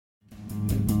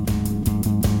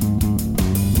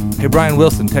Hey, Brian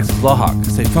Wilson, Texas Lawhawk,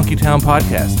 say Funky Town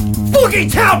Podcast. Funky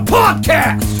Town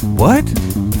Podcast! What?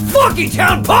 Funky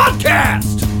Town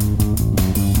Podcast!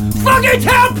 Funky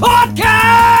Town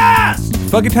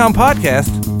Podcast! Funky Town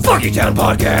Podcast? Funky Town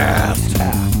Podcast!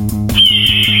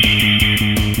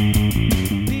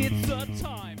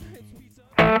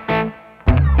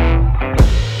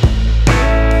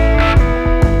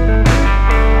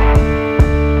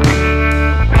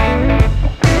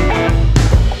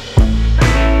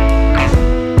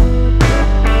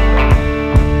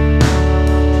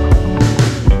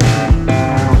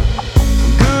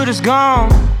 Gone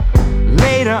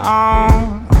later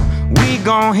on, we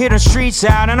gon' hit the streets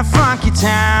out in a funky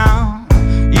town.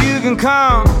 You can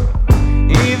come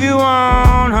if you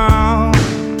wanna.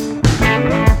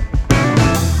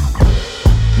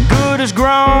 Good as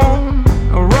grown,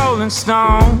 a rolling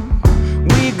stone.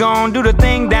 We gon' do the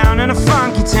thing down in a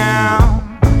funky town.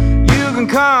 You can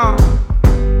come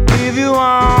if you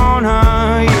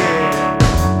wanna, yeah.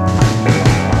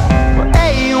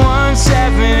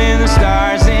 817 in the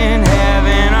stars in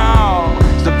heaven, oh,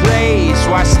 it's the place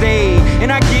where I stay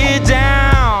and I get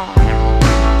down.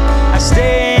 I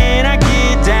stay and I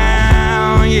get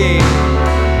down, yeah.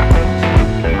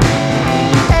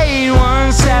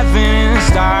 817 in the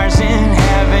stars in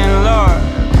heaven, Lord,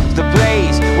 it's the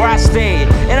place where I stay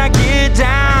and I get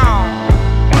down.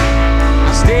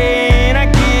 I stay and I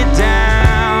get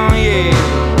down, yeah.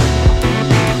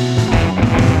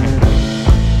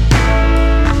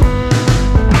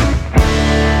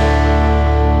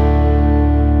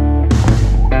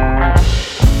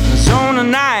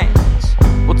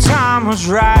 Time was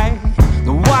right.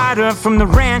 The water from the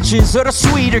ranches are the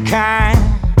sweeter kind.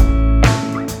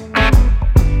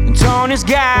 And Tony's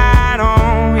got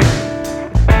on, yeah.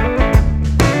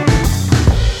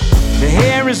 The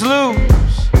hair is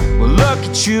loose, well look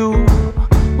at you.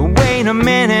 But wait a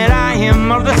minute, I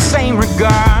am of the same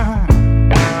regard.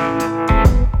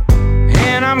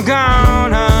 And I'm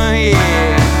gonna,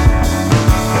 yeah.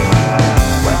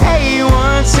 Well,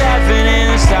 817 in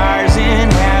the stars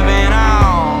in heaven,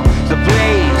 the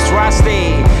place where I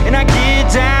stay and I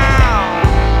get down.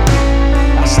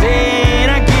 I stay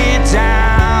and I get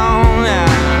down.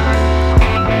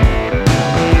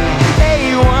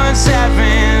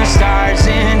 817 stars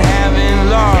in heaven,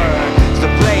 Lord, it's the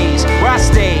place where I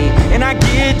stay and I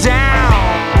get down.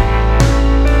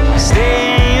 I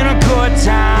stay in a good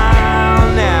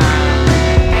town now.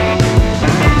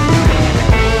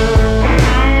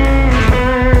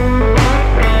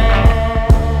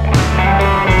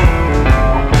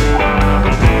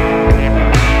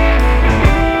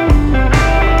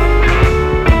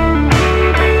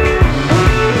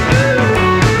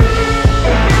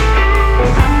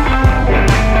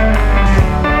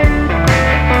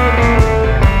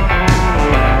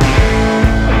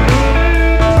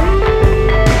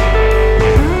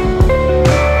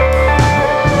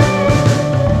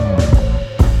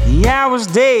 Was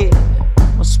dead,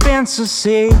 well, Spencer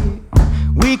said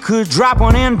we could drop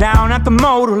one in down at the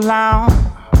motor lounge.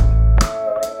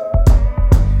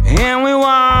 And we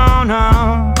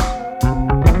wanna.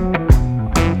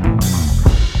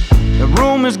 The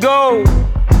room is gold,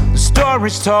 the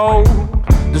story's told.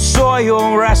 The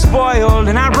soil where I spoiled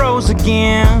and I rose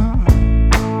again.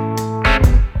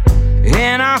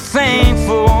 And I'm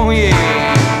thankful,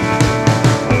 yeah.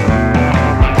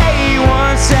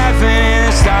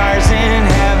 817 stars in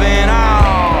heaven,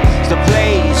 oh, it's the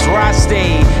place where I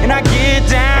stay and I get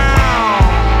down.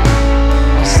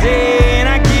 I stay and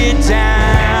I get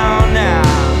down now.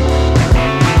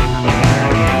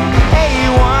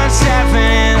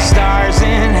 817 stars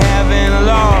in heaven,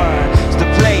 Lord, it's the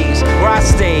place where I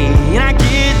stay and I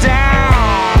get down.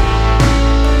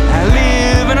 I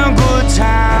live in a good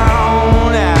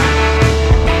town now.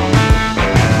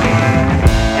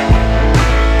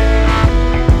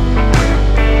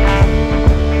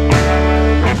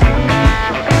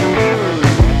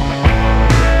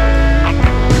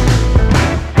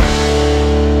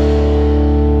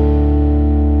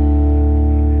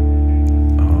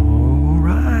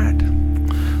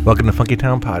 Welcome to Funky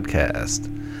Town Podcast.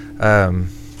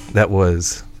 That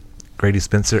was Grady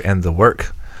Spencer and The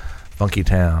Work, Funky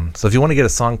Town. So if you want to get a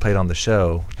song played on the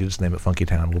show, you just name it Funky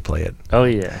Town. We'll play it. Oh,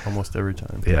 yeah. Almost every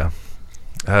time. Yeah.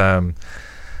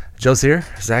 Joe's here.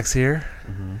 Zach's here.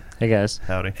 Mm-hmm. Hey, guys.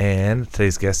 Howdy. And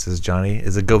today's guest is Johnny.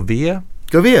 Is it Govea?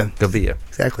 Govea. Govea.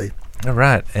 Exactly. All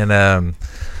right. And I want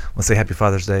to say Happy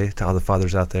Father's Day to all the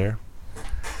fathers out there.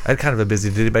 I had kind of a busy.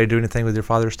 Did anybody do anything with your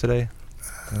fathers today?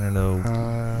 I don't know.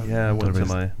 Yeah, I went to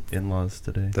my in-laws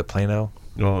today. The Plano?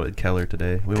 Oh, at Calle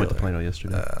today. We went to Plano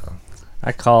yesterday.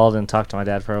 I called and talked to my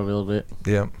dad for a little bit.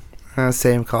 Yeah.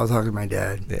 Same call, talking to my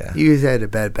dad. Yeah. He usually had a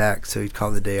bad back, so he'd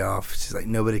call the day off. She's like,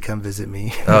 nobody come visit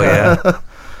me. Oh, yeah.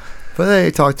 But I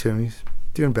talked to him. He's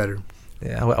doing better.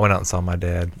 Yeah, I went out and saw my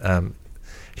dad.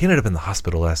 He ended up in the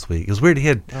hospital last week. It was weird. He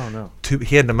had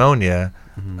he had pneumonia.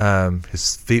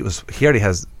 His feet he already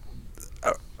has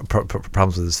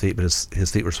problems with his feet, but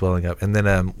his feet were swelling up. And then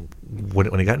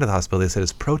when he got into the hospital, they said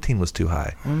his protein was too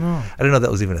high. Oh no! I didn't know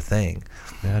that was even a thing.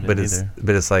 Yeah, but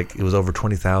it's like it was over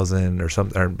 20,000 or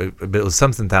something, but it was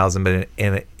something thousand, but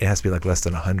it has to be like less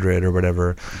than 100 or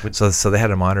whatever. So they had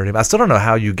to monitor him. I still don't know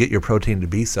how you get your protein to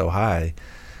be so high.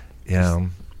 You know,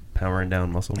 powering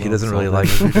down muscle. He doesn't really like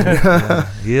it. Yeah.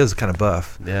 He is kind of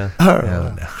buff. Yeah.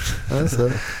 That's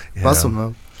a muscle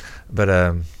move. But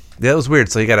yeah, it was weird.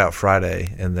 So he got out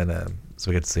Friday, and then so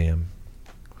we got to see him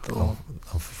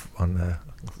on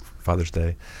Father's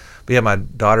Day. But yeah, my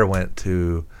daughter went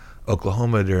to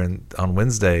Oklahoma on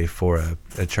Wednesday for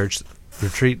a church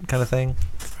retreat kind of thing,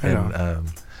 and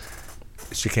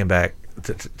she came back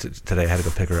today. I had to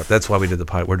go pick her up. That's why we're doing the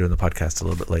podcast a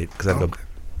little bit late, because I had to go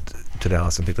to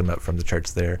Dallas and pick them up from the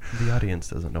church there. The audience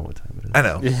doesn't know what time it is. I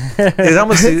know. It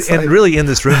almost and really in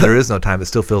this room there is no time. It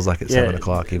still feels like it's 7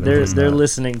 o'clock. Even they're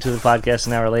listening to the podcast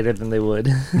an hour later than they would.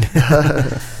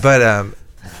 But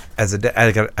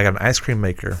I got an ice cream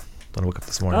maker when I woke up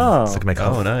this morning. Oh, so I can make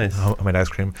nice. homemade ice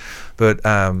cream. But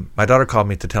my daughter called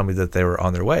me to tell me that they were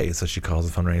on their way. So she calls,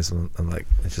 the phone rings, and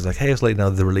she's like, "Hey, it's late now.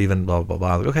 They were leaving. Blah blah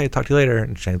blah." I was like, "Okay, talk to you later."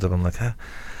 And she hangs up. I'm like, "Huh."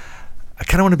 I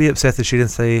kind of want to be upset that she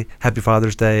didn't say Happy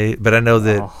Father's Day, but I know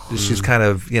that she's kind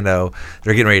of, they're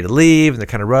getting ready to leave and they're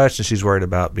kind of rushed, and she's worried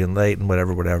about being late and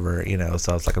whatever,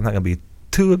 so I was like, I'm not going to be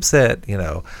too upset,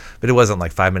 but it wasn't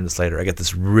like 5 minutes later. I get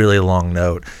this really long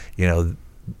note,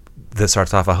 that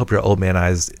starts off, "I hope your old man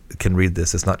eyes can read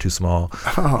this. It's not too small,"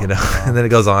 and then it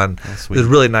goes on. It was a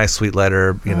really nice, sweet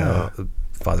letter,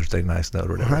 Father's Day nice note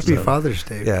or whatever. Happy Father's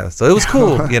Day. Yeah, so it was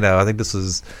cool. I think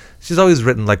she's always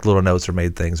written like little notes or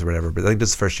made things or whatever, but I think this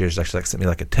is the first year she actually sent me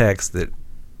like a text that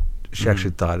she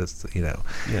actually thought it's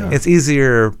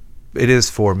easier. It is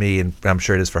for me, and I'm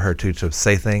sure it is for her too, to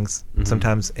say things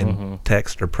sometimes in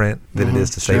text or print than it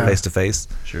is to say face to face.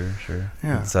 Sure.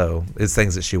 Yeah. So it's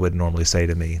things that she wouldn't normally say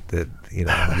to me that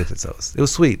so it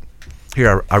was sweet.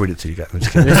 Here, I'll read it to you guys. I'm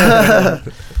just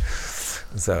kidding.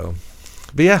 So,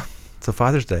 but yeah. So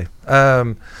Father's Day.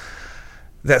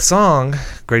 That song,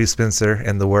 Grady Spencer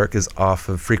and the Work, is off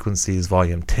of Frequencies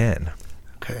Volume 10.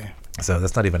 Okay. So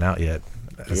that's not even out yet.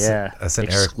 I sent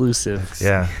exclusive.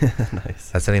 Eric. Yeah.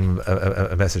 Nice. I sent him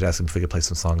a message asking if we could play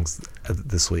some songs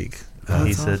this week.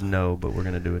 He said no, but we're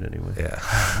gonna do it anyway.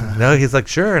 Yeah. No, he's like,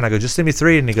 sure, and I go, just send me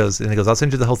 3, and he goes, I'll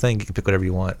send you the whole thing. You can pick whatever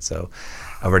you want. So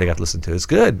I've already got to listen to it. It's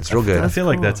good. It's real good. I feel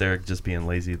like that's Eric just being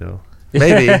lazy though.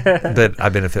 Maybe, but I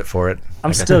benefit for it.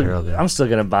 I'm still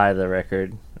gonna buy the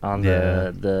record on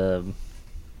the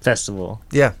festival.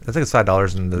 Yeah, I think it's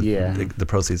 $5, and the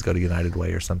proceeds go to United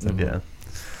Way or something. Yeah.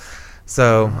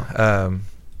 So,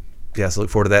 so look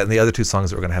forward to that. And the other 2 songs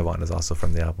that we're gonna have on is also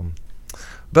from the album.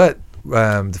 But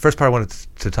the first part I wanted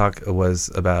to talk was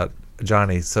about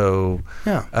Johnny. So,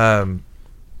 I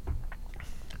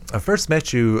first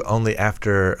met you only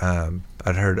after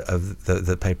I'd heard of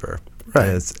the paper.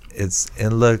 Right. It's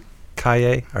in La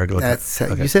Calle. That's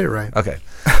you said it right. Okay.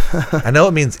 I know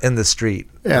it means in the street,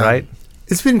 right?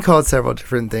 It's been called several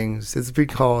different things. It's been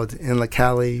called in La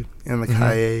Calle, in La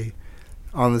Calle,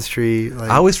 on the street.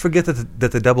 I always forget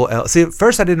that the double L. See, at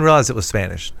first I didn't realize it was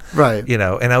Spanish. Right. And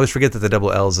I always forget that the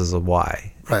double L's is a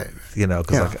Y. Right.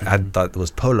 Because I thought it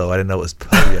was polo. I didn't know it was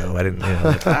polio. I didn't,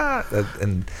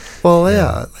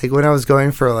 like when I was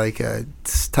going for like a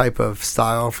type of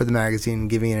style for the magazine and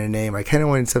giving it a name, I kind of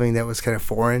wanted something that was kind of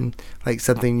foreign, like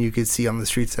something you could see on the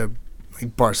streets of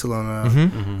like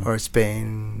Barcelona or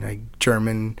Spain, like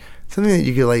German, something that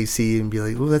you could like see and be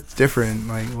like, "Oh, that's different.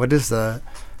 Like, what is that?"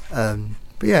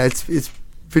 But yeah, it's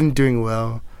been doing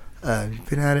well.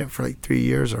 Been at it for like 3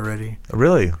 years already.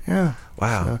 Really? Yeah.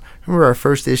 Wow. So, I remember our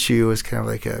first issue was kind of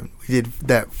like we did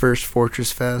that first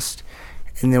Fortress Fest,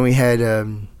 and then we had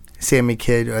Sammy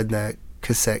Kidd on that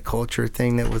cassette culture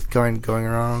thing that was going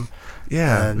around.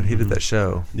 Yeah, he did that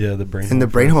show. Yeah, the Brain. And the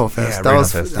Brainhole Fest. Yeah,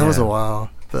 that was a while,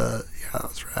 but yeah, that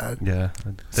was rad. Yeah,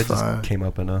 that just came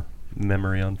up in a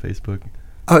memory on Facebook.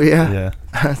 Oh yeah. Yeah.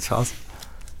 That's awesome.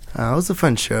 It was a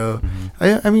fun show.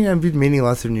 I mean, I've been meeting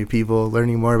lots of new people,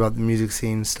 learning more about the music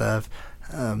scene and stuff.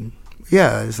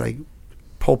 It's like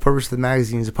whole purpose of the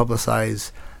magazine is to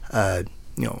publicize,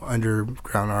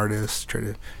 underground artists, try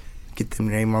to get them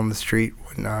name on the street,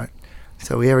 whatnot.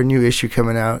 So we have a new issue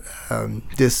coming out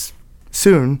this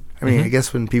soon. I mean, I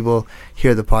guess when people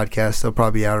hear the podcast, they'll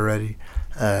probably be out already.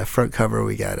 Front cover,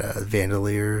 we got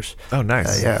Vandaliers. Oh,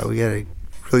 nice. Yeah, we got a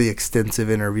really extensive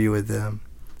interview with them.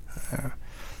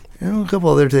 A couple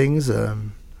other things.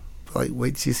 Like,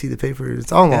 wait till you see the paper.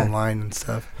 It's all online and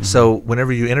stuff. So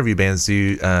whenever you interview bands, do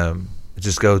you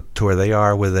just go to where they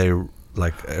are, where they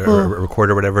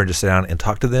record or whatever, and just sit down and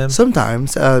talk to them?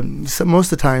 Sometimes. Most of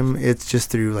the time, it's just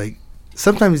through,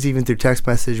 sometimes even through text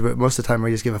message, but most of the time I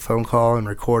just give a phone call and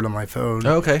record on my phone.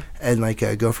 Oh, okay. And,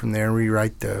 go from there and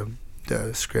rewrite the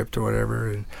script or whatever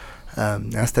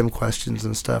and ask them questions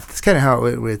and stuff. That's kind of how it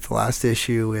went with the last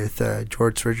issue with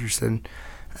George Richardson.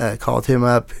 Called him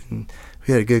up and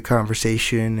we had a good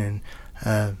conversation, and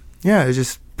it was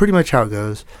just pretty much how it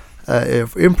goes.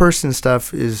 If in-person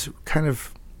stuff is kind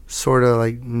of sort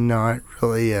of not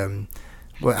really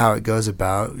how it goes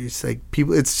about. It's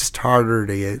people. It's just harder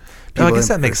to get people. No, I guess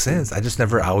that makes sense. I just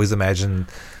never always imagined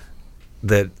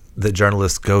that the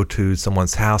journalists go to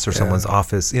someone's house or someone's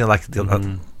office. Like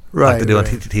they do on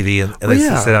TV, and they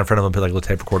sit down in front of them and put a little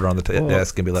tape recorder on the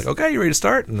desk and be like, "Okay, you ready to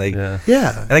start?" And they,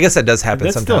 and I guess that does happen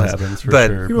sometimes. Still happens, but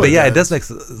sure. It does make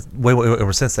way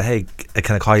more sense that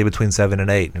can I call you between 7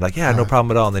 and 8? And you're like, no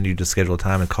problem at all. And then you just schedule a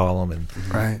time and call them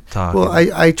and talk. Well,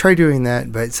 I try doing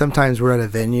that, but sometimes we're at a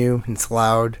venue and it's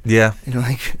loud. Yeah,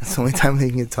 it's the only time they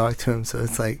can get to talk to them. So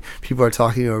it's people are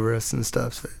talking over us and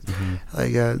stuff. So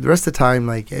the rest of the time,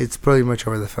 it's pretty much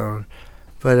over the phone.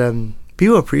 But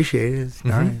people appreciate it. It's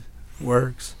nice.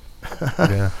 Works.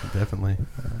 Yeah, definitely.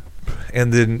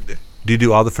 And then, do you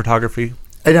do all the photography?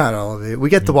 Not all of it. We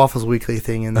got the Waffles Weekly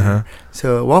thing in there.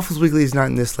 So Waffles Weekly is not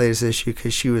in this latest issue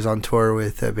because she was on tour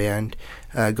with a band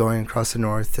going across the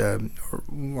north,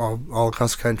 all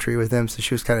across the country with them. So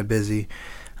she was kind of busy.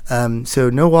 So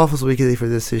no Waffles Weekly for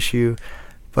this issue.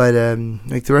 But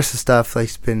the rest of the stuff,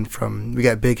 it's been from, we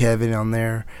got Big Heaven on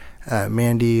there.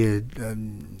 Mandy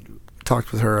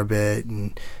talked with her a bit,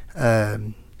 and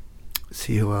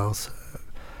see who else.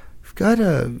 We've got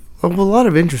a lot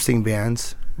of interesting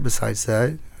bands besides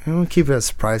that. I want to keep it a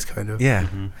surprise, kind of. Yeah.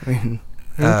 I mean,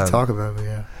 I don't have to talk about it, but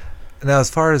yeah. Now, as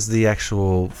far as the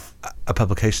actual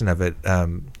publication of it,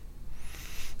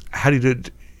 how do you do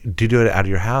it? Do you do it out of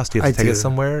your house? Do you have to take it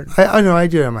somewhere? I know, I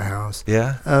do it at my house.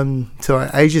 Yeah? So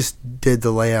I just did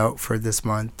the layout for this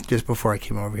month just before I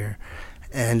came over here.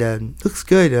 And looks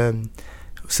good.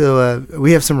 So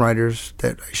we have some writers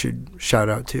that I should shout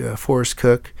out to. Forrest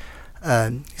Cook.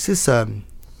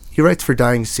 He writes for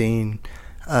Dying Scene.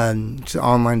 It's an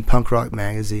online punk rock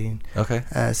magazine. Okay.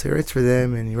 So he writes for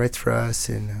them and he writes for us.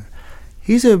 And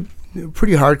he's a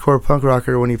pretty hardcore punk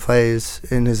rocker when he plays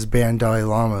in his band Dalai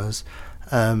Lamas.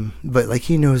 But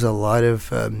he knows a lot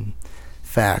of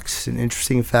facts and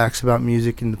interesting facts about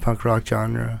music in the punk rock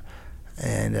genre.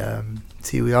 And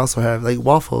we also have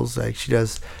Waffles. She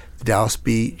does the Dallas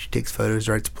Beat. She takes photos,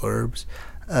 writes blurbs.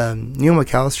 Neil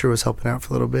McAllister was helping out for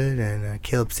a little bit, and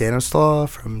Caleb Stanislaw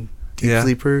from Deep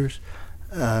Sleepers.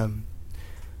 But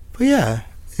yeah,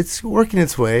 it's working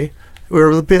its way. We're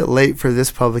a bit late for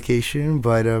this publication,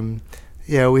 but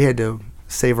we had to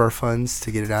save our funds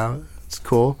to get it out. It's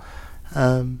cool.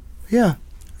 It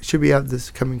should be out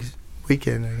this coming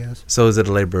weekend, I guess. So is it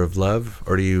a labor of love,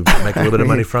 or do you make a little bit of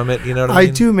money from it? You know what I mean?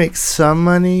 I do make some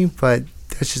money, but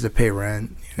that's just to pay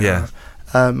rent. Yeah.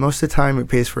 Most of the time it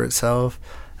pays for itself.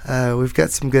 We've got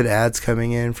some good ads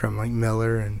coming in from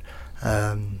Miller and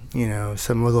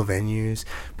some local venues,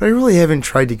 but I really haven't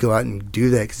tried to go out and do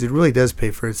that because it really does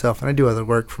pay for itself. And I do other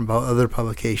work from other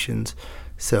publications,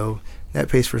 so that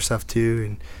pays for stuff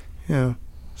too. And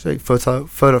it's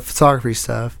photography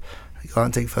stuff. I go out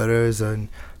and take photos, and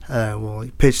we'll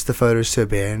pitch the photos to a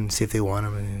band and see if they want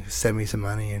them, and send me some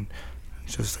money, and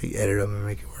just edit them and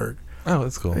make it work. Oh,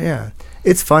 that's cool. Yeah,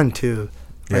 it's fun too.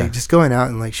 Just going out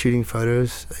and shooting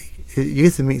photos. You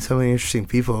get to meet so many interesting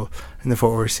people in the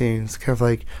Fort Worth scene. It's kind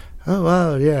of oh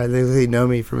wow, yeah, they know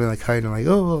me from hiding. I'm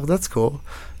oh, well, that's cool.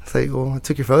 It's well, I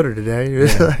took your photo today.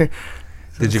 Yeah.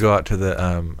 Did you go out to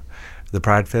the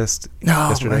Pride Fest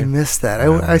yesterday? I missed that.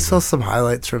 I saw some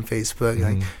highlights from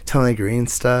Facebook, Tony Green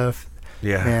stuff.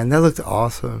 Yeah, man, that looked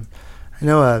awesome. I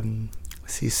know.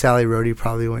 See, Sally Rohde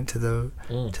probably went to that.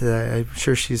 I'm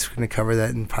sure she's going to cover that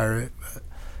in Pirate. But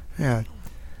yeah.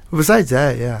 Besides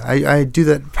that, I do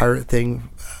that Pirate thing.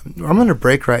 I'm on a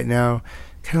break right now,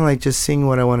 kind of just seeing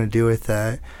what I want to do with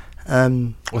that.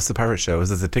 What's the Pirate show?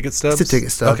 Is it the Ticket Stubs? It's the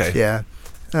Ticket Stubs, okay. Yeah.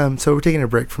 So we're taking a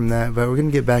break from that, but we're going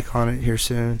to get back on it here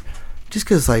soon. Just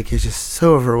because, it's just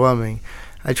so overwhelming.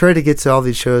 I try to get to all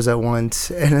these shows at once,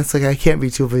 and it's I can't be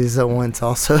too busy at once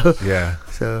also. Yeah.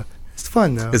 So it's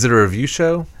fun, though. Is it a review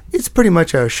show? It's pretty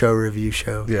much a show review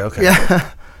show. Yeah, okay.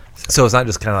 Yeah. So it's not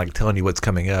just kind of telling you what's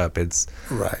coming up. It's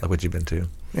right. what you've been to.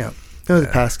 Yeah. the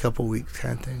past couple weeks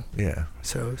kind of thing. Yeah.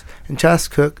 So, and Chas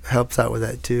Cook helps out with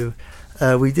that too.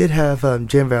 We did have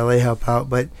Jim Valet help out,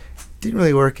 but didn't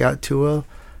really work out too well.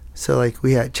 So like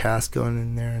we had Chas going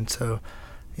in there, and so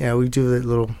yeah, we do the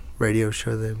little radio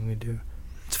show that we do.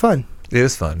 It's fun. It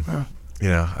is fun. Oh. You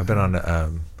know, I've been on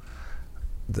I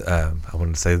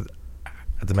wouldn't say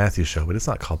the Matthews Show, but it's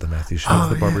not called the Matthews Show. Oh,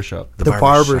 It's the Barber Shop. The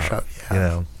barber shop. Yeah. You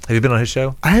know, have you been on his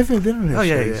show? I haven't been on his Oh,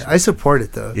 yeah, show you yet. should. I support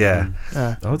it though. Yeah.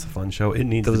 Oh, it's a fun show. It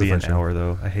needs That to was a be fun an show. hour,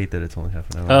 though. I hate that it's only half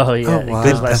an hour. Oh yeah, Oh, it wow.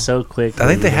 goes by so quick. I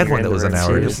think they when had you're one that in was the an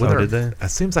room, hour. too. Oh, did they? It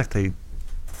seems like they.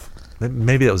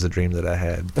 Maybe that was a dream that I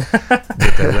had.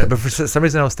 That they went- but for some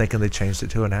reason, I was thinking they changed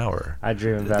it to an hour. I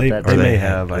dream about They that. may they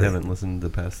have. had- I haven't listened to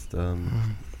the past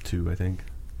two, I think.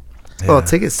 Well, Yeah.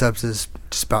 Ticket Stubs is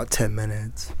just about 10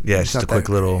 minutes. Yeah, It's just not a quick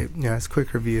that little. great. Yeah, it's a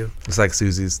quick review. It's like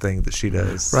Susie's thing that she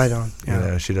does. Right on. Yeah. You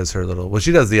know, she does her little. Well,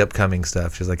 she does the upcoming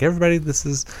stuff. She's like, everybody, this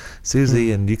is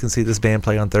Susie, and you can see this band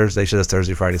play on Thursday. She does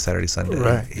Thursday, Friday, Saturday, Sunday.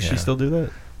 Right. Does Yeah. she still do that?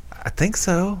 I think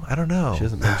so. I don't know. She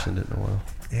hasn't mentioned it in a while.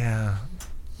 Yeah.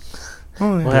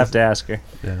 Oh, yeah. We'll have to ask her.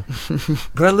 Yeah.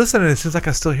 But I listen, and it seems like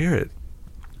I still hear it.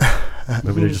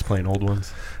 Maybe they're just playing old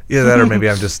ones. Yeah, that, or maybe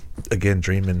I'm just again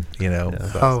dreaming. You know. Yeah.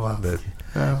 About, Oh, wow.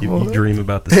 But You dream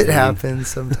about the It city. happens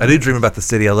sometimes. I do dream about the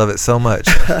city. I love it so much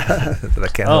that I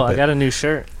can't Oh, help I it. got a new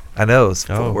shirt. I know. It's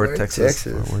Oh, Fort Worth, Fort Texas.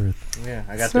 Texas. Fort Worth. Yeah,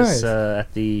 I That's got this nice.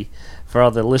 at the. For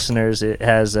all the listeners, it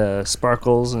has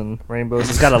sparkles and rainbows.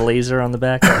 It's got a laser on the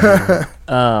back. I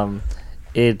My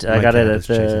got it cat at is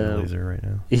chasing a the laser right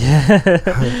now.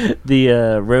 yeah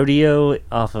the rodeo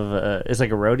off of it's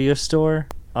like a rodeo store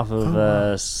off of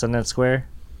Oh. Sundance Square.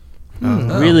 Hmm.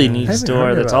 Really okay. neat Haven't store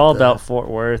heard that's about all that. about Fort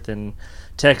Worth and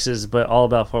Texas, but all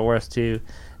about Fort Worth too.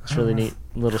 It's really neat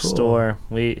little cool. store.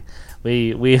 We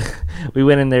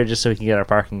went in there just so we can get our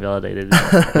parking validated.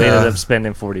 We ended up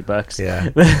spending $40. Yeah.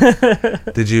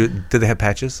 Did they have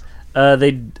patches? I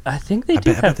think they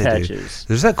do bet have they do. patches.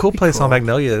 There's that cool place on cool.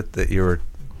 Magnolia that you were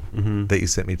Mm-hmm. that you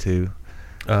sent me to.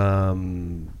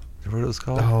 What it was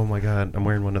called? Oh my God, I'm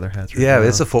wearing one of their hats. Right Yeah, now.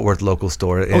 it's a Fort Worth local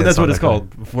store. and Oh, that's on what it's Magnolia.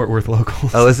 called. Fort Worth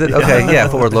Locals. Oh, is it? Okay, yeah,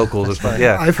 Fort Worth locals. Is fun.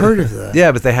 Yeah, I've heard of that.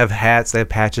 yeah, but they have hats, they have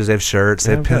patches, they have shirts,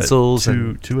 they have I've got pencils,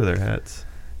 and two of their hats.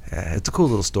 yeah, it's a cool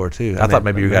little store too. I I thought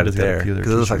mean, maybe you got it Amanda's got a there few of their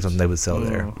because it looks like t-shirts. something they would sell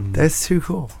there. Mhm. That's too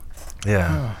cool.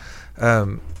 Yeah.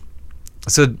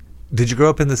 So, did you grow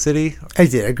up in the city? I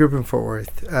did. I grew up in Fort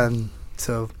Worth.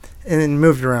 So, and then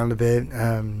moved around a bit.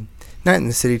 Not in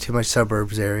the city too much,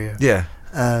 suburbs area. Yeah.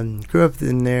 Grew up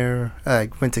in there.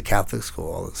 Went to Catholic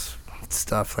school, all this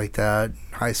stuff like that.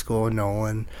 High school in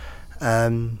Nolan.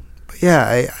 But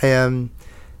yeah, I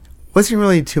wasn't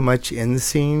really too much in the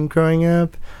scene growing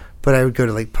up, but I would go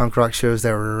to like punk rock shows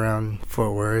that were around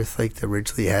Fort Worth. Like they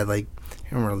originally had like,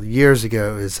 I remember years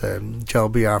ago, it was Joel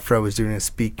Biafra was doing a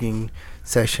speaking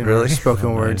session, or a Really? spoken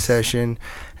Oh, word nice. session.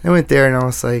 And I went there and I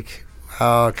was like,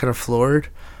 kind of floored.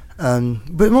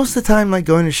 But most of the time, like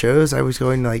going to shows, I was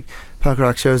going to like punk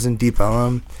rock shows in Deep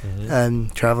Ellum,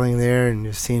 traveling there and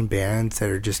just seeing bands that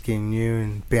are just getting new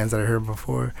and bands that I heard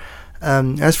before.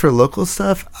 As for local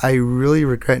stuff, I really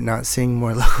regret not seeing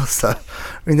more local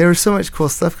stuff. I mean, there was so much cool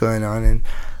stuff going on,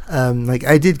 and like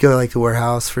I did go like the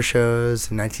Warehouse for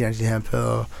shows in 1990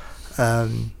 Hemphill.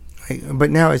 But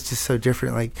now it's just so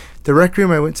different. Like the Rec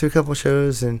Room, I went to a couple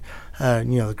shows, and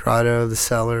the Grotto, the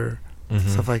Cellar,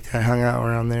 stuff like that. I hung out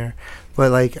around there,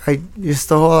 but like just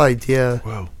the whole idea.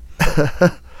 Whoa.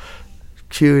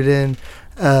 Cued in,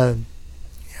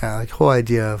 like whole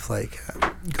idea of like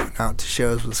going out to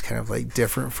shows was kind of like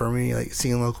different for me. Like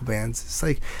seeing local bands, it's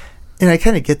like, and I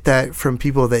kind of get that from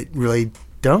people that really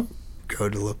don't go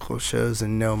to local shows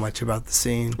and know much about the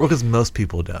scene. Well, because most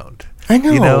people don't. I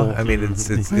know. You know, I mean, it's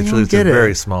I really don't it's a get it.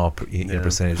 very small Yeah.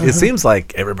 percentage. It seems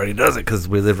like everybody does it because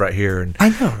we live right here, and I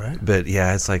know, right? but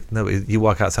yeah, it's like no. You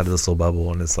walk outside of this little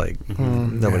bubble, and it's like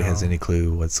nobody has no. any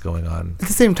clue what's going on. At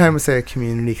the same time, it's like a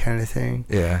community kind of thing.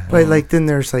 Yeah, But like then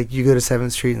there's like you go to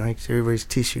 7th Street and like everybody's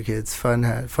Tissue Kids, fun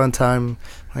time,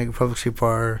 like Public Street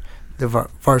Bar, the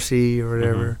Varsity or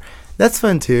whatever. That's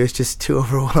fun too. It's just too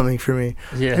overwhelming for me.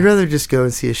 Yeah. I'd rather just go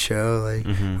and see a show like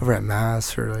Mhm. over at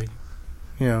Mass or like,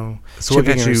 So what shipping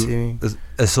got and you? receiving.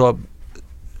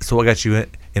 So what got you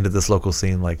into this local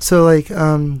scene? Like, So like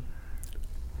I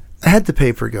had the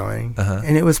paper going, Uh-huh.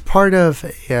 and it was part of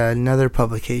another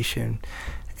publication,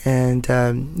 and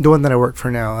the one that I work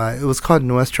for now, it was called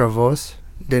Nuestra Voz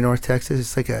de North Texas.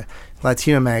 It's like a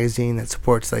Latino magazine that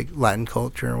supports like Latin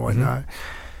culture and whatnot.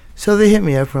 So they hit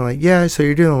me up and were like, yeah, so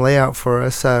you're doing a layout for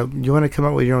us. You want to come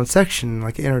up with your own section,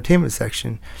 like an entertainment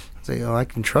section? I was like, oh, I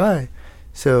can try.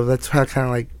 So that's how kind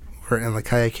of like where In La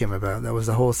Calle came about. That was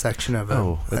the whole section of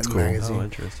that's that cool. magazine. Oh,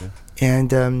 interesting.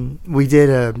 And we did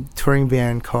a touring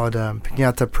band called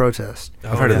Piñata Protest.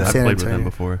 I've heard of that. I've San played with them Antonio.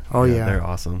 before. Oh, yeah. They're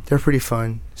awesome. They're pretty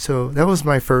fun. So that was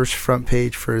my first front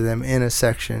page for them in a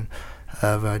section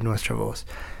of Nuestra Voz.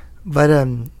 But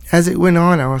as it went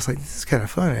on, I was like, this is kind of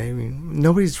fun. I mean,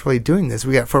 nobody's really doing this.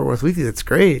 We got Fort Worth Weekly. That's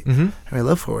great. Mm-hmm. And I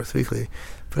love Fort Worth Weekly.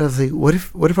 But I was like,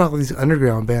 what about all these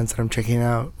underground bands that I'm checking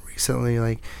out recently?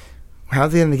 Like, how are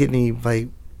they going to get any, like,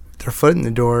 their foot in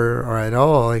the door or at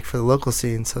all, like, for the local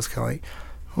scene? So it's kind of like,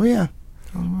 oh, yeah,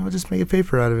 I'll just make a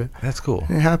paper out of it. That's cool.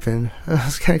 And it happened. It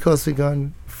was kind of cool. It's been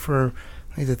going for,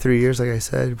 like, the 3 years, like I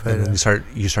said. But And then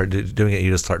you start doing it, you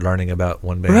just start learning about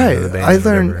one band. right. Another band, I and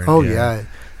learned, whatever, yeah.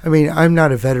 I mean, I'm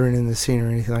not a veteran in the scene or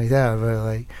anything like that, but,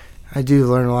 like, I do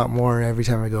learn a lot more every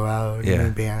time I go out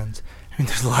in bands. I mean,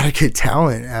 there's a lot of good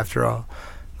talent after all.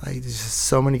 Like, there's just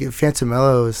so many good. Phantom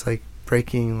Mellow is, like,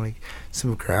 breaking, like,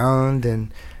 some ground,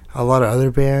 and a lot of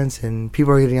other bands, and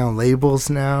people are getting on labels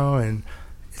now, and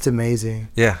it's amazing.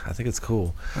 Yeah, I think it's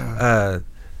cool.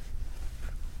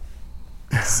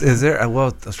 Is there,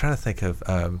 well, I was trying to think of,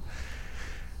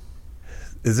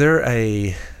 is there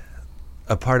a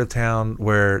part of town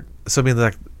where, so I mean,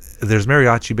 like, there's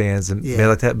mariachi bands and Yeah.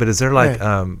 like that, but is there like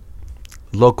Right.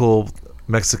 Local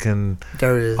Mexican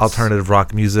There is alternative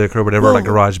rock music or whatever, Well, like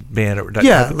garage band or that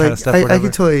yeah, kind like of stuff? or I whatever?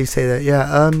 could totally say that.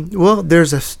 Yeah. Well,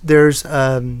 there's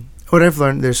what I've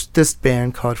learned. There's this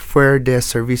band called Fuera de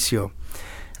Servicio.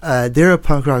 They're a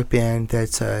punk rock band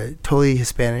that's totally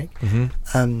Hispanic.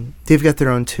 Mm-hmm. They've got their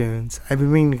own tunes. I've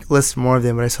been meaning to listen more of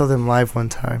them, but I saw them live one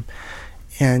time,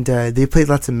 and they played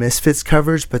lots of Misfits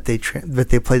covers, but they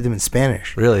played them in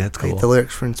Spanish. Really, that's cool. Like, the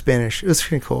lyrics were in Spanish. It was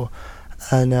pretty cool.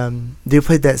 And they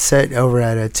played that set over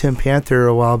at Tim Panther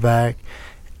a while back,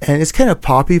 and it's kind of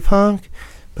poppy punk,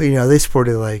 but they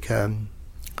sported like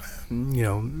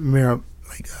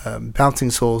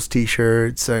Bouncing Souls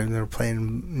T-shirts, and they were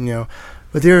playing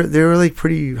but they were like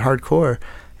pretty hardcore.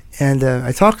 And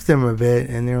I talked to them a bit,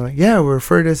 and they were like, "Yeah, we're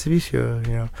Fuera de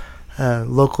Servicio,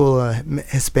 local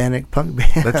Hispanic punk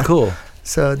band." That's cool.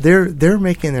 So they're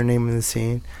making their name in the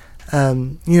scene.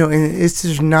 And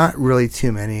there's not really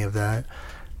too many of that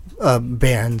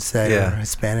bands that are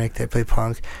Hispanic that play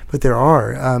punk, but there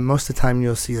are. Most of the time,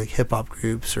 you'll see like hip hop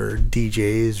groups or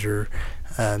DJs or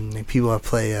like people that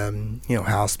play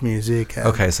house music.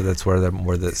 Okay, so that's where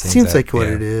that seems like what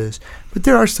it is. But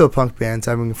there are still punk bands.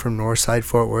 I mean, from Northside,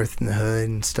 Fort Worth, in the hood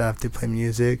and stuff. They play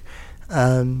music.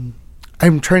 I'm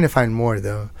trying to find more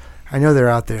though. I know they're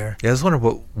out there. Yeah, I was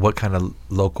wondering what kind of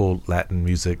local Latin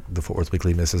music the Fort Worth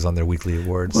Weekly misses on their weekly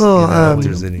awards. Well, if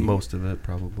there's any. Most of it,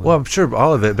 probably. Well, I'm sure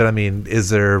all of it, but I mean, is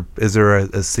there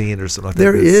a scene or something like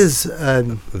there that? There is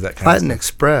that kind Latin of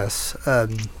Express.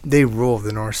 They rule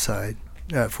the north side,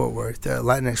 Fort Worth.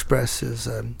 Latin Express is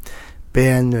a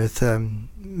band with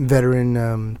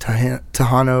veteran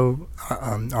Tejano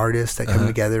artists that come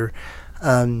together.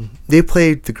 They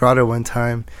played the Grotto one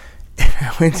time, and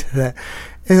I went to that.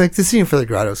 And like the scene for the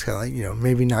Grotto is kind of like,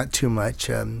 maybe not too much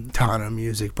Tejano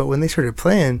music, but when they started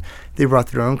playing, they brought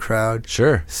their own crowd.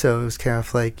 Sure. So it was kind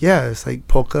of like, it's like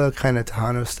polka kind of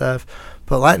Tejano stuff.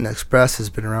 But Latin Express has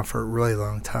been around for a really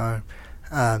long time.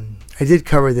 I did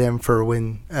cover them for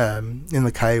when In La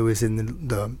Calle was in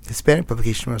the Hispanic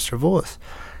publication Nuestra Voz.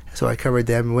 So I covered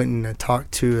them and went and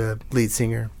talked to a lead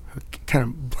singer.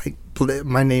 Kind of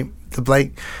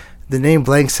the name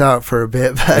blanks out for a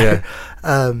bit, but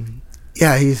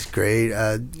yeah, he's great.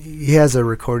 He has a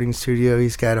recording studio.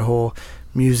 He's got a whole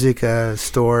music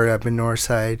store up in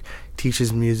Northside.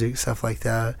 Teaches music, stuff like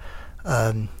that.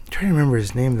 I'm trying to remember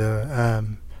his name though.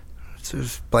 It's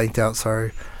just blanked out.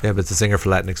 Sorry. Yeah, but it's a singer for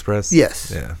Latin Express.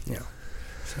 Yes. Yeah. Yeah.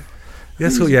 So, yeah,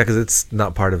 that's cool. Yeah, because it's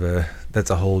not part of that's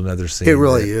a whole other scene. it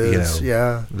really is.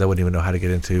 Yeah. That wouldn't even know how to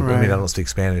get into. Right. I mean, I don't speak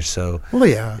Spanish, so Well,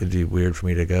 yeah. it'd be weird for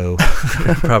me to go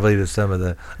probably to some of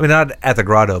the. I mean, not at the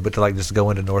Grotto, but to like just go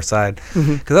into Northside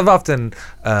because I've often.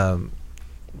 I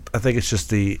think it's just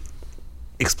the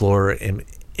explorer in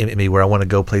me where I want to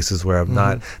go places where I'm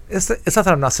not. It's not that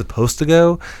I'm not supposed to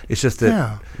go. It's just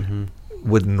that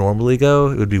wouldn't normally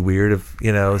go. It would be weird if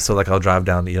So like I'll drive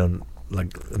down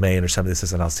like Maine or something like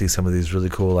this, and I'll see some of these really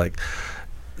cool like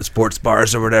sports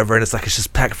bars or whatever, and it's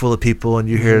just packed full of people, and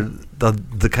you hear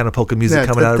the kind of polka music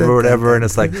coming out of it or whatever, and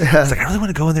it's like I really want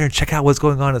to go in there and check out what's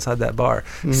going on inside that bar.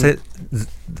 So,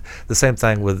 the same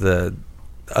thing with the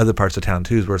other parts of town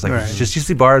too, where it's like you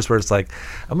see bars where it's like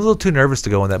I'm a little too nervous to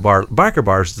go in that bar. Biker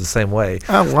bars is the same way.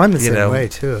 Oh, well, I'm the same way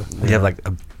too. You have like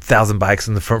 1,000 bikes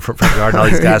in the front yard, and all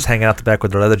these guys hanging out the back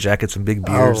with their leather jackets and big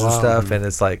beards and stuff. And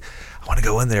it's like, I want to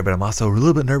go in there, but I'm also a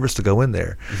little bit nervous to go in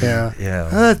there. Yeah. Yeah.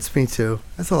 That's me too.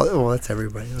 That's all. Well, that's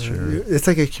everybody. Sure. It's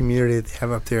like a community that they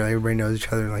have up there. Like everybody knows each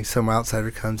other. And like some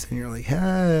outsider comes in, you're like,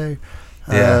 hey,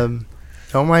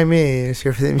 don't mind me. Just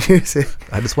here for the music.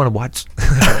 I just want to watch.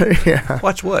 Yeah.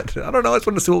 Watch what? I don't know. I just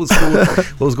wanted to see what was cool,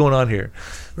 what was going on here.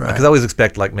 Right. Because I always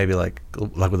expect maybe with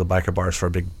the biker bars for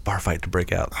a big bar fight to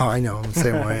break out. Oh, I know. I'm the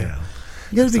same way. Yeah.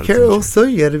 You gotta be That's careful. unfortunate. Still,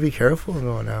 you gotta be careful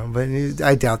going on. But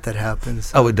I doubt that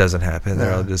happens. Oh, it doesn't happen.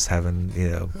 They're Yeah. all just having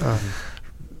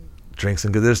drinks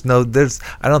and good.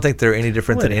 I don't think they're any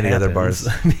different Well, than it any other happens.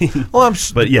 bars. I mean, Well,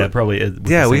 but yeah, probably. With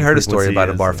Yeah, the we same heard a story frequency about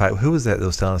a as bar the- fight. Who was that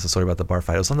was telling us a story about the bar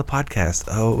fight? It was on the podcast.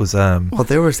 Oh, it was Well,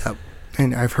 there was that,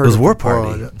 and I've heard It was of War the bar-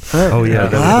 Party. Oh yeah,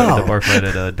 Wow. the bar fight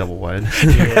at Double Wide.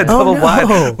 yeah, double no. wide,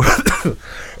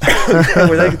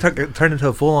 where they turned into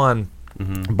a full on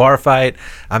bar fight.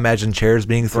 I imagine chairs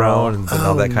being thrown and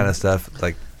all that kind of stuff,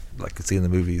 like you see in the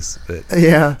movies. But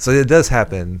Yeah. so it does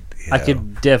happen. I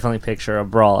could definitely picture a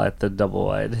brawl at the Double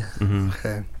Wide.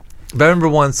 Okay. But I remember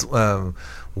once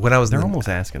when I was They're in almost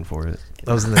asking for it.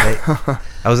 I was in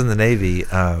the Navy,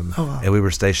 wow. and we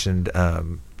were stationed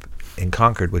in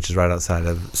Concord, which is right outside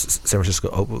of San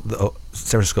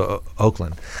Francisco,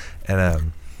 Oakland,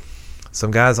 and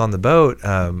some guys on the boat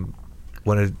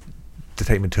wanted to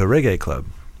take me to a reggae club.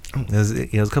 It was a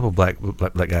couple of black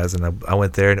guys, and I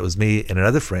went there, and it was me and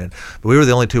another friend, but we were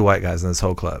the only two white guys in this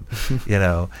whole club,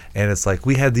 and it's like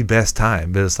we had the best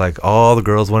time. But it's like all the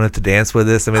girls wanted to dance with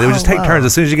us. I mean, they would just take turns.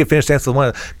 As soon as you get finished dancing with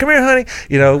one, come here, honey.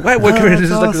 White boy, come here. It's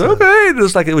just awesome. like okay.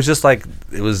 It was just like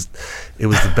it was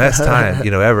the best time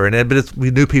ever. And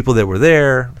we knew people that were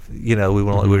there.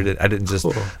 I didn't just.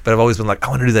 Cool. But I've always been like, I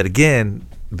want to do that again,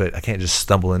 but I can't just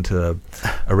stumble into a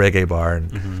reggae bar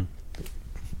and.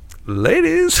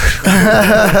 Ladies,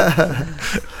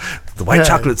 the white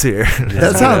chocolate's here.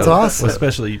 That sounds awesome. Well,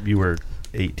 especially you were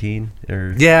 18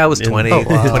 or Yeah, I was 20, Oh,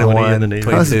 wow. 21, in the Navy.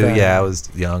 22. That's Yeah, bad. I was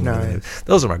young. Nice.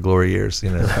 Those are my glory years.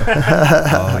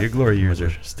 Oh, your glory years are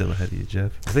still ahead of you,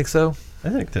 Jeff. I think so. I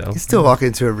think so. You still walk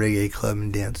into a reggae club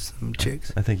and dance with some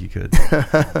chicks. I think you could.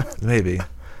 Maybe.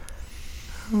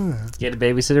 Get a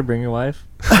babysitter, bring your wife.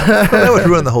 That would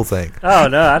ruin the whole thing. Oh,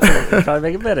 no, I think it'd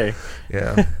probably make it better.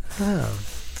 Yeah.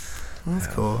 Oh, that's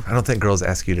cool. I don't think girls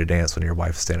ask you to dance when your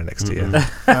wife's standing next to you.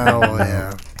 Oh,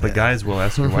 yeah. But guys will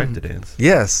ask your wife to dance.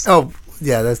 Yes. Oh,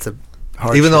 yeah, that's a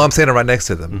hard Even though shit. I'm standing right next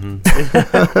to them.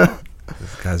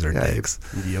 These guys are Yeah, dicks.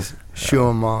 Yep. Shoo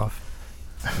them off.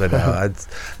 But that's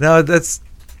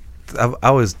I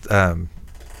was I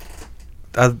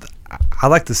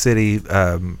like the city.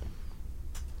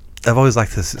 I've always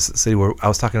liked this city. Where I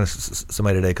was talking to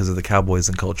somebody today because of the cowboys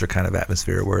and culture kind of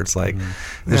atmosphere, where it's like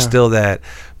there's Yeah. still that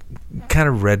kind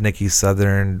of rednecky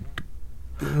southern.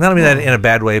 Not that in a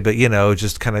bad way, but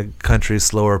just kind of country,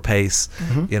 slower pace.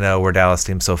 Where Dallas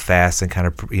seems so fast and kind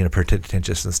of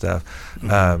pretentious and stuff.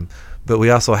 But we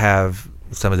also have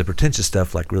some of the pretentious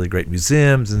stuff, like really great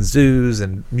museums and zoos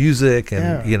and music,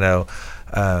 and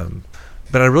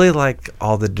But I really like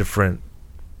all the different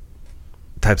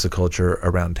types of culture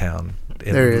around town.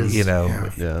 And, There is,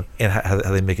 Yeah. and how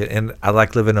they make it. And I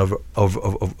like living over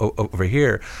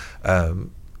here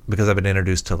because I've been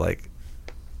introduced to like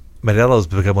Modelo's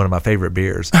become one of my favorite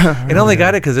beers. And I only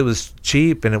got it because it was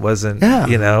cheap and it wasn't,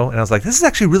 and I was like, this is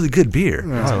actually really good beer.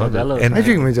 Oh, I love that. And I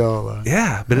drink Modelo.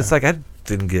 yeah, but it's like I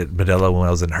didn't get Modelo when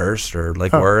I was in Hearst or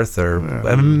Lake Worth or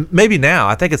I mean, maybe now.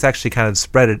 I think it's actually kind of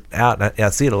spread it out, and I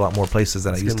see it a lot more places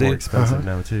than It's I used getting more to. expensive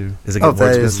now too. Is it getting more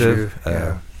that is expensive? true.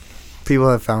 Yeah. People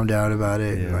have found out about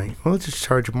it. And Yeah. like, well, just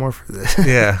charge more for this.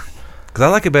 Yeah, because I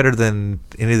like it better than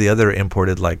any of the other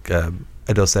imported like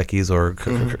Dos Equis or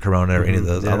Corona or any of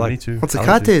those. Yeah, I like. me too. Well, I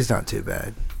like Tecate is not too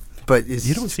bad, but it's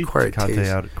You don't see quite Tecate tasty.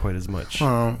 out quite as much.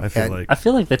 Well, I feel yeah. like. I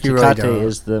feel like the You really Tecate don't.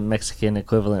 is the Mexican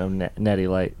equivalent of Natty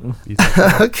Light. You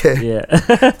think- Okay. Yeah.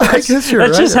 I guess you're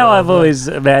That's right just how about I've that. always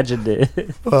imagined it.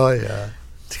 Well, yeah.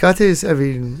 Tecate is, I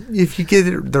mean, if you get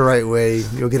it the right way,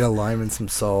 you'll get a lime and some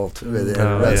salt with it at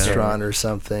Oh, a yeah. restaurant or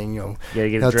something. You'll Yeah,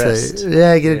 get it that's dressed. get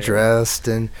Yeah. it dressed,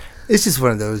 and it's just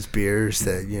one of those beers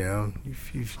that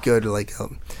if you go to like a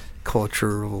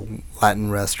cultural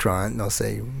Latin restaurant, they'll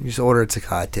say you just order a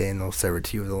Tecate, and they'll serve it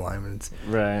to you with a lime and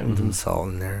Right. some salt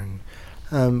in there,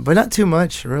 and, but not too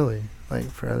much really,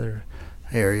 like for other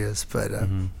areas. But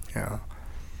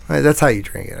that's how you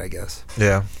drink it, I guess.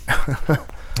 Yeah.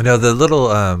 The little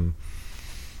I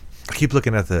keep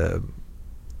looking at the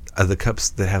cups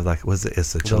that have like it's a Oh,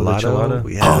 the gelato.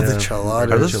 gelato? Yeah. Oh, the Are gelato.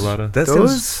 those- Gelato. that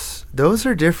seems- Those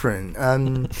are different.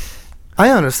 I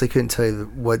honestly couldn't tell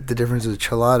you what the difference with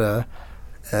chelada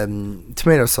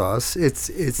tomato sauce. It's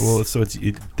Well, so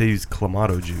they use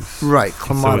clamato juice. right, So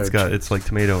clamato. it's like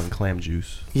tomato and clam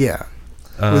juice. Yeah.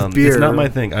 With beer. It's not my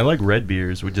thing. I like red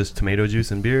beers with just tomato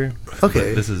juice and beer. Okay.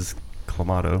 But this is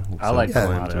clamato. I like clam,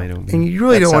 clamato. tomato and beer. And you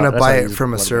really That's don't want how- to that's buy how it you from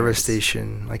a want service beers.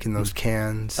 station, like in those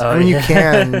cans. Oh, I mean, yeah. you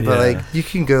can, but Yeah. like you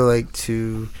can go like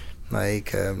to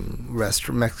like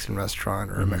Mexican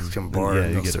restaurant or a Mexican bar. Yeah, and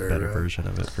you they'll get a serve better it. version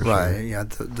of it for Right, sure. yeah,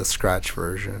 the scratch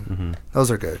version. Mm-hmm. Those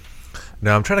are good.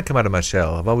 No, I'm trying to come out of my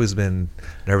shell. I've always been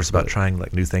nervous about trying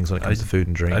like new things when it comes to food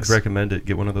and drinks. I'd recommend it.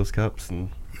 Get one of those cups and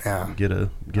Yeah. get a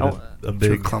True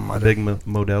big clamato.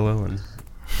 Modelo and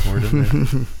pour it in there.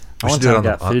 I We one should do it time on the-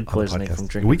 got on food the poisoning podcast. from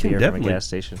drinking We can beer from a definitely- gas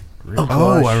station. Oh,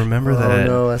 gosh. I remember Oh that.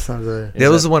 no, that's not good. Yeah,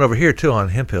 it was the one over here too on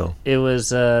Hemp Hill. It was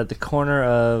the corner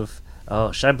of.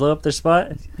 Oh, should I blow up their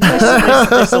spot?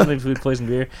 They sold me food poison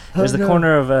beer. It was Oh, the no.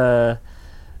 corner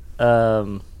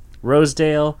of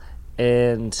Rosedale,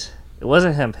 and it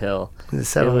wasn't Hemp Hill. The It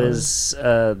 7-Eleven. was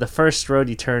the first road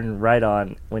you turn right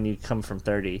on when you come from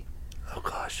 30, Oh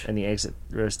gosh. and you exit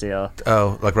Rosedale.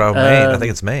 Oh, like right on Maine. I Um,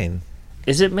 think it's Maine.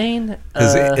 Is it Maine?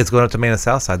 Because it's going up to Maine and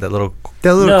South Side. That little.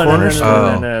 That little no, corner no, store.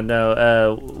 Oh.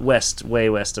 no. West, way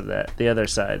west of that, the other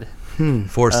side.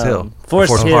 Forest Hill.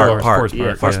 Forest Hill. Park. Forest Yeah,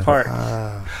 Park, Forest yeah. Park.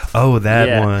 Oh, that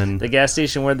Yeah, one. The gas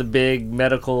station where the big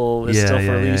medical is Yeah, still for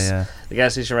yeah, yeah, lease. yeah. The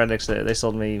gas station right next to it. They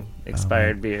sold me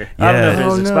expired beer. Yeah. I don't know if it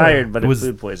was Oh, no. expired, but It it was was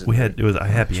food poison. it was a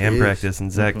happy hand Jeez. practice,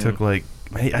 and Zach Mhm. took like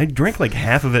I drank like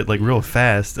half of it like real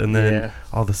fast, and then Yeah.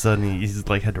 all of a sudden he's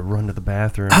like had to run to the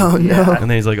bathroom. Oh no. Yeah. And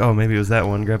then he's like, oh, maybe it was that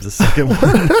one. Grabs the second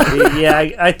one. Yeah,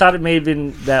 I thought it may have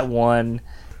been that one,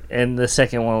 and the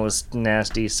second one was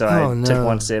nasty, so Oh, I no. took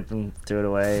one sip and threw it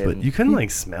away. But and you couldn't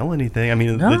like smell anything. I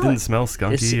mean, No, it didn't smell it's,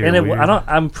 skunky or and weird.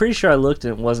 I'm pretty sure I looked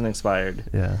and it wasn't expired,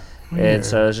 Yeah. and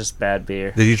so it was just bad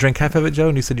beer. Did you drink half of it, Joe?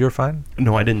 And you said you were fine.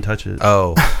 No, I didn't touch it.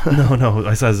 Oh, No.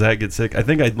 I saw Zach get sick. I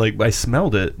think I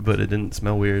smelled it, but it didn't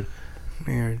smell weird.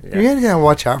 Weird. Yeah. You gotta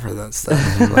watch out for that stuff.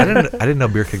 I didn't know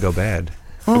beer could go bad.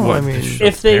 Oh, What? I mean,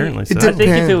 If they, Apparently so. I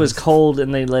think if it was depends. cold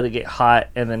and they let it get hot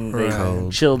and then they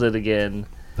Right. chilled it again.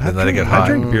 Then let it get I hot.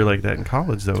 drank beer like that in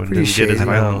college though, and pretty didn't get as shady.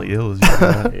 violently ill as you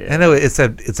got. Yeah. I know it's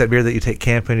that beer that you take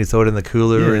camping, you throw it in the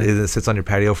cooler, Yeah. and it sits on your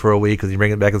patio for a week, because you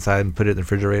bring it back inside and put it in the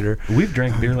refrigerator. We've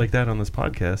drank beer like that on this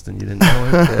podcast, and you didn't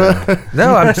know it.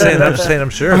 No, I'm saying I'm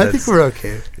sure. I think that's- we're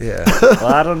okay. Yeah. Well,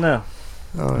 I don't know.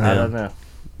 Oh, I no. don't know.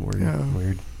 Weird. Yeah.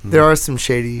 Weird. There are some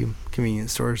shady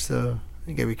convenience stores, though.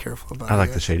 You gotta be careful about. I like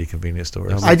guess. the shady convenience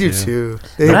stores. Oh, I do Yeah. too.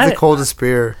 They But have the I- coldest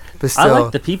beer, but I still.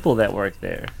 like the people that work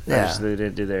there. Yeah. Just they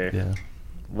didn't do their Yeah.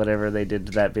 whatever they did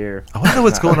to that beer. I want to know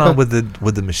what's going on with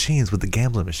the machines, with the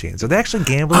gambling machines. Are they actually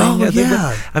gambling? Oh, Have they been-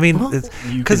 yeah. I mean, Well, it's,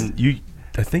 You 'Cause- can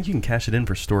I think you can cash it in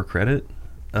for store credit.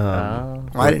 Oh.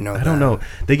 I didn't know I don't that.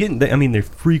 know. They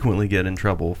frequently get in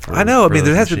trouble. For, I know. I for mean,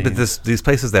 there those has been machines. these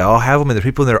places. They all have them, and there's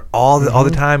people in there all the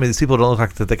time. And these people don't look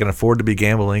like that they can afford to be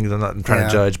gambling. I'm not trying Yeah.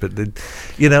 to judge, but they,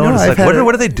 you know, No, and it's I've like, had what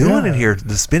it- are they doing in yeah. here?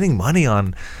 They're spending money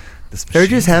on this. They're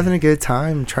just machine. having a good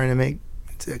time trying to make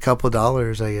a couple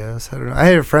dollars, I guess. I don't know. I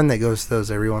had a friend that goes to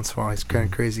those every once in a while. He's kind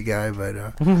of crazy guy, but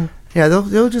yeah,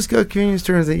 they'll just go to convenience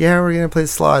stores and say, yeah, we're gonna play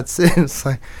slots. And it's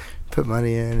like put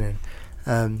money in,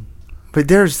 and but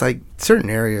there's like certain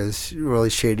areas, really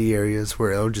shady areas,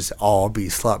 where it'll just all be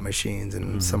slot machines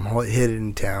and some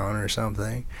hidden town or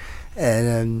something,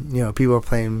 and people are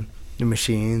playing the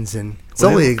machines, and it's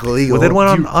Well, only they- illegal. Well, then one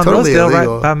on Totally Rosedale,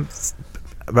 illegal.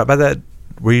 right by that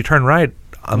where you turn right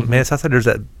on Main Southside. There's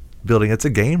that building. It's a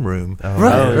game room. Oh,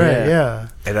 Right, Oh, right, yeah. yeah.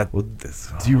 And that,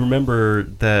 Do you remember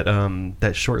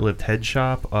that short-lived head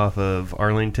shop off of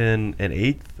Arlington and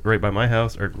 8th, right by my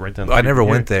house, or right down the I street never from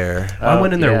went here? there. I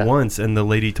went in there yeah. once, and the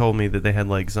lady told me that they had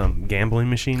like some gambling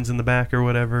machines in the back or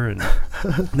whatever, and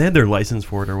they had their license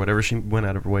for it or whatever. She went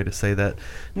out of her way to say that.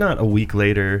 Not a week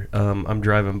later, I'm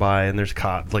driving by, and there's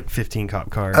 15 cop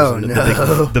cars, Oh, and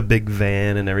no. the big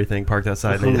van and everything parked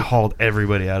outside. And they hauled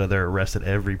everybody out of there, arrested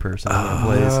every person in that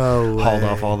place, No hauled way.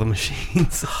 off all the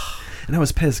machines. And I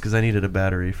was pissed because I needed a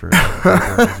battery for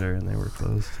fertilizer, and they were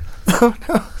closed. No,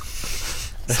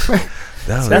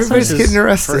 That Everybody's place is getting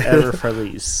arrested. forever for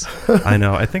lease. I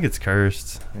know. I think it's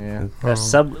cursed. Yeah. Oh.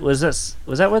 Was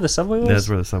that where the subway was? That's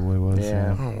where the subway was.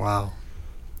 Yeah. Oh wow.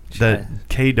 That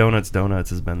K Donuts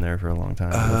has been there for a long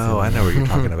time. Oh, I know what you're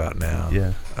talking about now.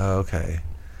 Yeah. Oh, okay.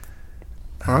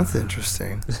 Oh, that's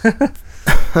interesting.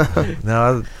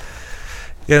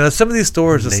 No, some of these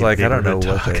stores, it's Nate like I don't Dinger know would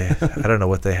what talk. they, I don't know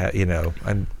what they have.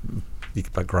 And you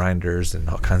can buy grinders and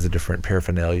all kinds of different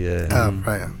paraphernalia. And,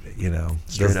 Right. you know,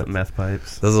 Straight up meth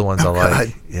pipes. those are the ones I like.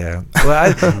 God. Yeah.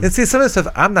 Well, and see, some of the stuff,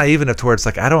 I'm naive enough to where it's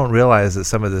like, I don't realize that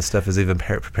some of this stuff is even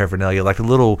paraphernalia. Like the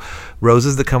little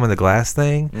roses that come in the glass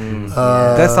thing.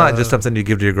 That's not just something you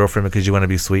give to your girlfriend because you want to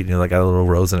be sweet and you're like, got a little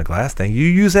rose in a glass thing. You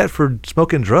use that for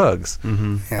smoking drugs.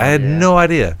 I had no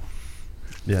idea.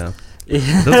 Yeah. I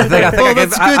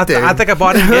think I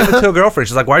bought it and gave it to a girlfriend.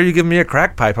 She's like, "Why are you giving me a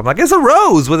crack pipe?" I'm like, "It's a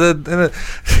rose with a."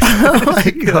 Oh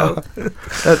my God.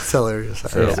 That's hilarious.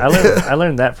 Yeah, I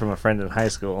learned that from a friend in high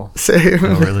school. Same.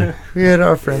 Oh, really? We had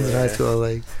our friends in high school,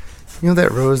 like, you know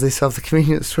that rose they sell at the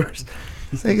convenience stores?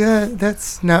 It's like,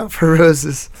 that's not for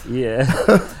roses.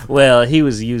 Yeah. Well, he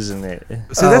was using it.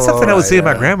 See, that's something I would see at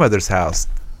my yeah. grandmother's house.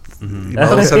 You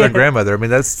know, my southern grandmother. I mean,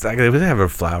 that's like, they have a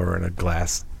flower in a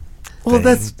glass. Well, thing.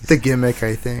 that's the gimmick,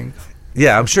 I think.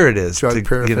 Yeah, I'm sure it is. Drug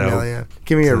paraphernalia.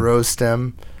 Give me a rose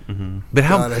stem. But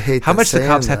God, I hate how that much the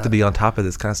cops saying have to that. be on top of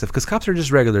this kind of stuff? Because cops are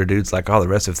just regular dudes like all the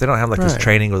rest of us. They don't have like this Right.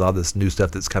 training with all this new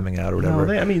stuff that's coming out or whatever.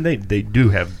 No, they do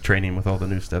have training with all the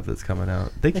new stuff that's coming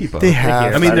out. They keep up. They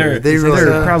have. I mean, they're really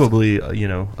have. probably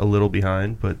a little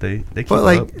behind, but they keep But,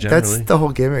 like, up generally. that's the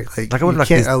whole gimmick. Like, Like I you wonder, like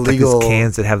can't these, illegal... like these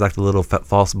cans that have like the little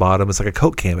false bottom. It's like a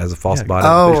Coke can that has a false Yeah,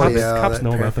 bottom. Oh, Cops- yeah. cops that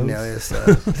know about those. paraphernalia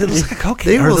stuff. It looks like a Coke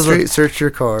They can. Or will those are- straight search your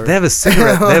car. They have a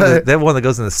cigarette. they have one that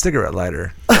goes in a cigarette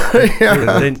lighter.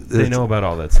 they know about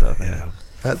all that stuff. Yeah.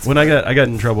 That's When I got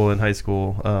in trouble in high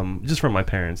school, just from my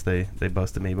parents, they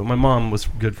busted me. But my mom was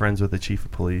good friends with the chief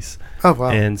of police, Oh, wow.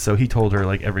 and so he told her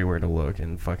like everywhere to look,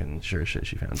 and fucking sure as shit,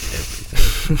 she found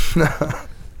everything.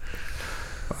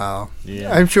 Wow.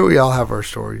 Yeah. I'm sure we all have our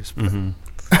stories. But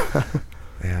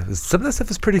Yeah, some of that stuff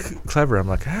is pretty clever. I'm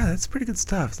like, that's pretty good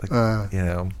stuff. It's like, you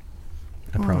know,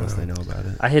 I promise they know about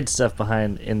it. I hid stuff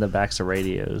behind in the backs of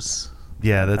radios.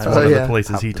 Yeah, that's Oh, one of yeah. the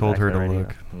places Popped he the told back her of the to radio.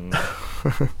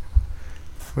 look.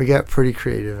 we got pretty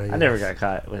creative, I I guess. never got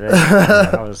caught with it.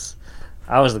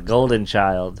 I was the golden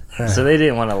child, so they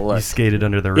didn't want to You look. skated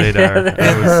under the radar.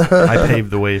 I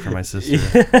paved the way for my sister.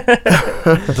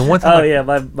 the one time. Oh yeah,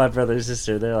 my brother and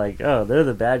sister. They're like, oh, they're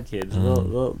the bad kids.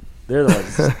 They're the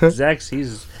ones. Zach's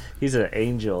he's an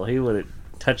angel. He wouldn't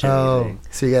touch Oh, anything.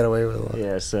 so you got away with a lot.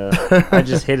 Yeah, so I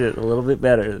just hit it a little bit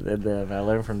better than them. I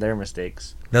learned from their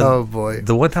mistakes. Oh, boy.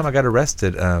 The one time I got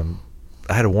arrested, I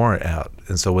had a warrant out,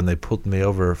 and so when they pulled me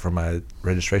over for my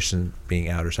registration being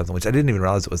out or something, which I didn't even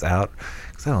realize it was out,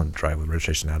 because I don't drive with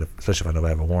registration out, especially if I know I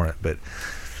have a warrant. But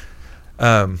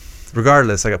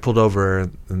regardless, I got pulled over,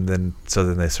 and then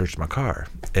they searched my car,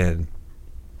 and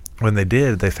when they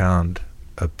did, they found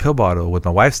a pill bottle with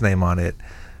my wife's name on it.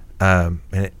 And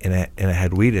it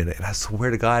had weed in it, and I swear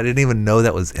to God, I didn't even know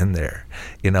that was in there.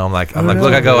 You know, I'm like,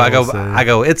 look, I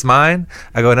go, it's mine.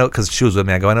 I go, I know, because she was with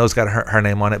me. I go, I know it's got her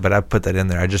name on it, but I put that in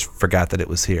there. I just forgot that it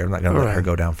was here. I'm not gonna let her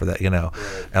go down for that. You know,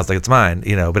 I was like, it's mine.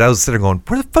 You know, but I was sitting there going,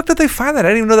 where the fuck did they find that? I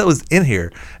didn't even know that was in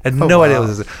here. I had no idea it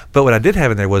was. But what I did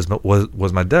have in there was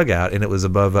my dugout, and it was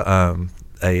above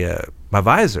my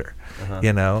visor.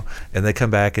 You know, and they come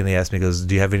back and he asked me, goes,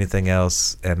 do you have anything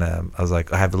else? And I was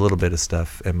like, I have a little bit of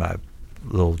stuff in my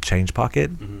little change pocket,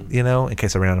 you know, in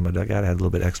case I ran out of my dugout. I had a little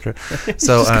bit extra.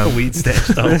 So weed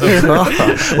stashed all over.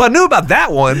 well, I knew about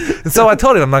that one, and so I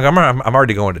told him, I'm like, I'm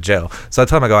already going to jail. So I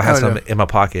told him, I go, I have some in my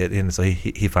pocket, and so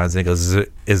he finds it. And he goes,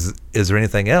 is there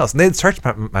anything else? And they'd searched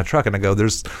my truck, and I go,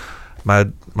 there's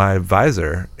my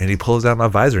visor, and he pulls out my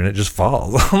visor, and it just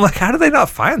falls. I'm like, how do they not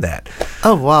find that?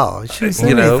 Oh, wow. You shouldn't say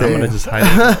You know, anything. I'm gonna just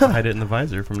hide it in the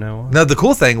visor from now on. No, the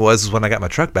cool thing was when I got my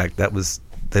truck back,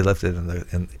 they left it in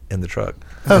the truck.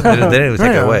 They didn't even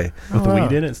take it away. With the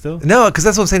weed in it still? No, because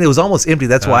that's what I'm saying. It was almost empty.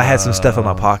 That's why I had some stuff in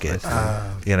my pocket.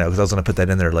 You know, because I was going to put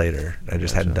that in there later. I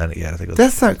just hadn't done it yet. I think it was,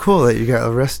 That's not cool that you got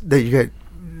arrested, that you got,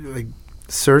 like,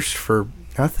 searched for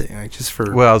nothing, like, just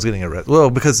for... well, I was getting arrested.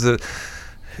 Well, because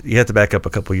you have to back up a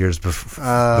couple years before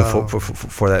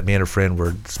that. Me and a friend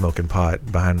were smoking pot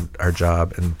behind our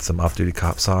job, and some off-duty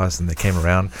cops saw us, and they came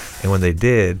around. And when they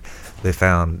did, they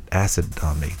found acid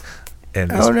on me. And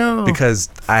because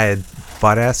I had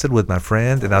bought acid with my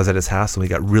friend, and I was at his house, and we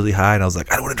got really high, and I was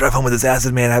like, I don't want to drive home with this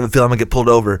acid, man. I have a feeling I'm going to get pulled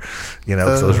over, you know,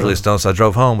 because I was really stoned. So I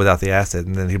drove home without the acid,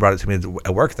 and then he brought it to me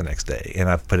at work the next day, and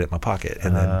I put it in my pocket.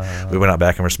 And then we went out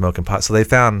back and were smoking pot. So they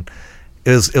found...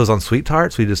 It was on sweet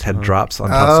tarts. We just had drops on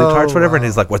top of sweet tarts, whatever. And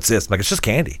he's like, "What's this?" I'm like, "It's just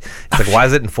candy." He's like, "Why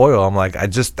is it in foil?" I'm like, I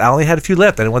only had a few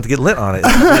left. I didn't want to get lint on it.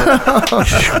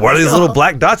 What are these little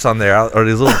black dots on there, or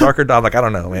these little darker dots? I'm like, I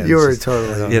don't know, man. You It's were just,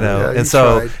 totally... you know. Yeah, and you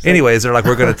so, tried. anyways, they're like,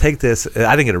 "We're going to take this."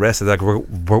 I didn't get arrested. They're like,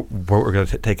 we're going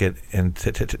to take it and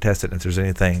test it. And if there's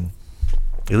anything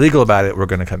illegal about it, we're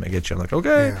going to come and get you. I'm like,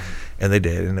 okay. Yeah. And they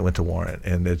did, and it went to warrant.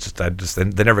 And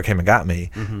they never came and got me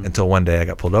until one day I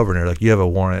got pulled over, and they're like, you have a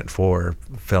warrant for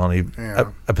felony,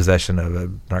 a possession of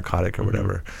a narcotic or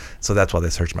whatever. So that's why they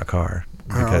searched my car.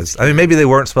 Because I mean, maybe they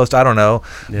weren't supposed to. I don't know,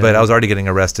 but I was already getting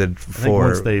arrested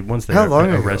for. Once they How long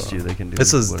arrest ago? you, they can do.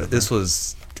 This whatever.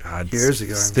 was God, Years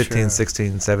ago, I'm 15, sure.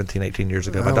 16, 17, 18 years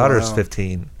ago. My Oh, daughter's wow.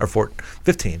 15 or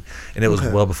 15, and it was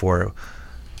Okay. well before.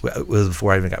 It was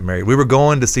before I even got married. We were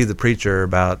going to see the preacher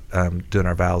about doing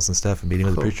our vows and stuff and meeting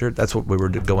with the preacher. That's what we were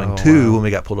going to when we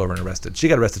got pulled over and arrested. She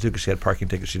got arrested too because she had parking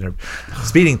tickets. She didn't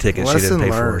speeding tickets. She didn't Lesson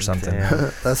pay for or learned. something.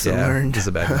 Damn. Lesson Yeah, learned. it was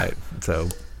a bad night. So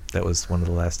that was one of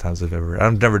the last times I've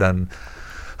never done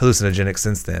hallucinogenics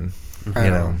since then. You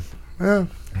know. Well,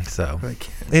 So, I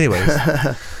can't. anyways,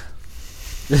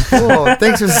 Cool.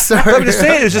 Thanks for the story. but I'm just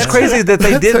saying it was just crazy that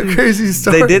they That's a didn't. crazy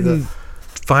story, They didn't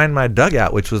find my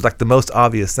dugout, which was like the most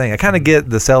obvious thing. I kind of get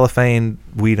the cellophane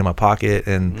weed in my pocket,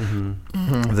 and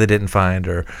they didn't find,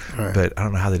 Right. but I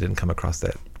don't know how they didn't come across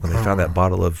that when they found that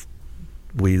bottle of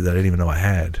weed that I didn't even know I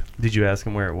had. Did you ask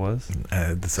him where it was?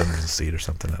 It's under the seat or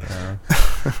something. I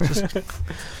don't know.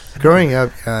 Growing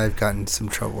up, I've gotten in some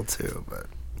trouble too, but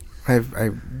I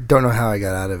don't know how I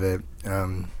got out of it.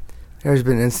 There's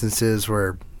been instances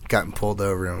where I've gotten pulled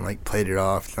over and like played it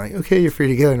off, like, okay, you're free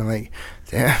to go, and I'm like,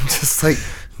 damn, just like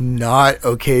not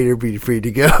okay to be free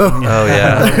to go. Oh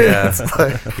yeah, It's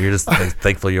like, You're just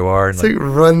thankful you are. And it's like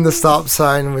run the stop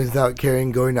sign without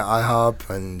caring, going to IHOP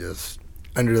and just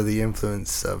under the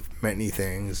influence of many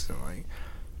things, and like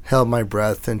held my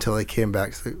breath until they came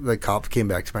back. So the cop came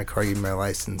back to my car, gave me my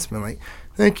license, and I'm like,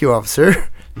 thank you, officer.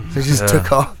 So I just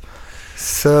took off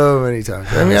so many times.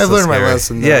 I mean, It's I've so learned my scary.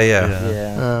 lesson. Yeah, though. yeah.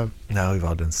 Yeah. No, we've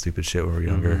all done stupid shit when we were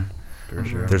younger. For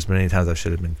sure. There's many times I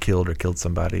should have been killed or killed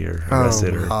somebody or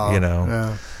arrested or wow. you know.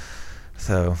 Yeah.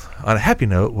 So on a happy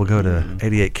note, we'll go to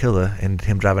 88 Killa and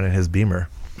him driving in his Beamer.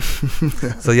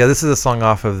 So yeah, this is a song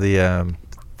off of the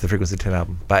Frequency 10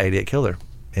 album by 88 Killer,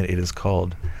 and it is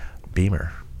called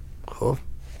Beamer. Cool.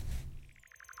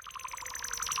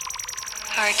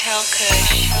 Cartel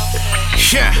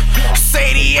Kush. Yeah, it's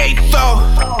 88 though.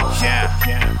 Yeah,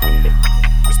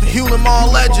 it's the Hewlett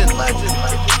Mall legend.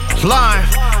 Live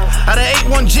out of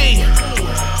 81G.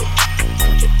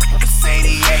 It's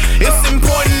 88. It's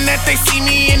important that they see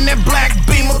me in that black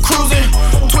Beamer cruising,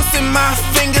 twisting my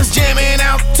fingers, jamming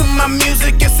out to my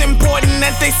music. It's important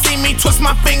that they see me twist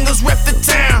my fingers, rep the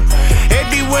town.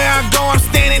 Everywhere I go, I'm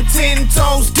standing 10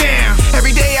 toes down.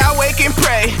 Every day I wake and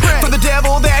pray for the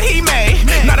devil that he made.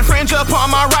 Not infringe upon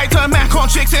my right to mac on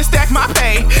chicks and stack my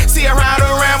pay. See, I ride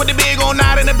around with the big old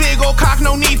knot and a big old cock.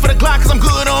 No need for the Glock, cause I'm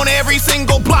good on every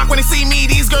single block. When they see me,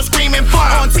 these girls screaming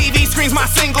fire. On TV screens, my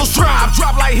singles drop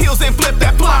like heels and flip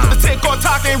that block. The tick or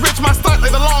talk enrich my stunt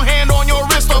like the long hand on your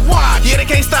wrist of watch. Yeah, they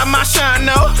can't stop my shine,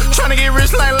 no. Tryna get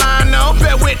rich like Lionel.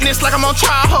 Bear witness like I'm on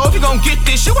trial, ho. If you gon' get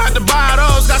this, you have to buy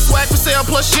those. Got swag for sale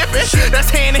plus shipping. That's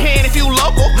hand in hand if you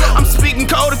local. I'm speaking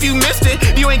code if you missed it.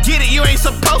 You ain't get it, you ain't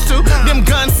supposed to. Them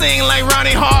guns sing like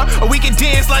Ronnie Hart, or we can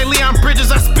dance like Leon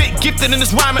Bridges. I spit gifted in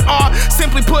this rhyming art.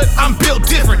 Simply put, I'm built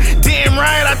different. Damn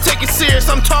right, I take it serious.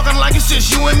 I'm talking like it's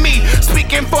just you and me.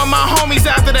 Speaking for my homies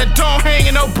after that don't hang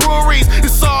in no breweries.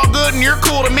 It's all good and you're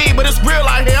cool to me, but it's real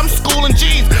out here. I'm schooling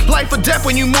G's. Life or death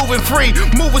when you moving free.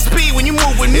 Move with speed when you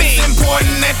move with me. It's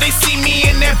important that they see me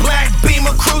in that black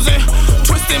Beamer cruising,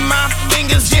 twisting my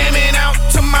fingers, jamming out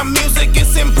to my music.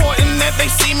 It's important that they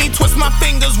see me twist my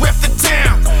fingers, rep the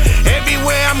town.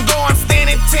 Everywhere I'm going,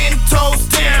 standing 10 toes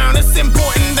down. It's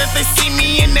important that they see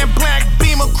me in that black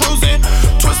Beamer cruising,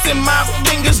 twisting my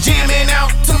fingers, jamming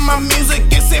out to my music.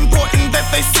 It's important that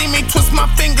they see me twist my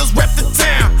fingers, rep the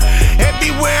town.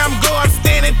 Everywhere I'm going,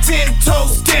 standing 10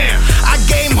 toes down. I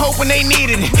gave them hope when they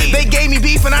needed it. They gave me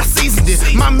beef and I seasoned it.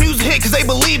 My music hit cause they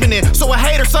believe in it. So a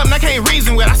hate or something I can't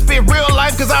reason with. I spit real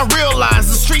life cause I realize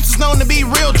the streets is known to be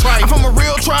real trite. I'm from a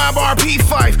real tribe, RP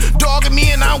fife. Dogging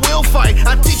me and I will fight.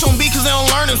 I teach on beat cause they don't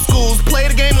learn in schools. Play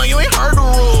the game like you ain't heard the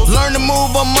rules. Learn to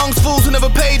move amongst fools who never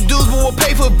paid dues but will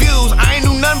pay for views. I ain't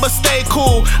do nothing but stay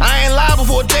cool. I ain't lie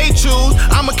before they choose.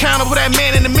 I'm accountable for that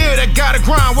man in the mirror that gotta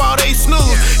grind while they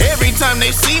snooze. Every time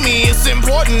they see me, it's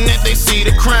important that they see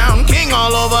the crown. King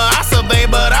all over, I survey,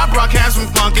 but I broadcast from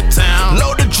Funky Town.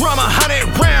 Load the drum, 100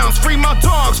 rounds. Free my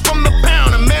dogs from the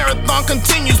pound. A marathon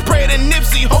continues. Pray to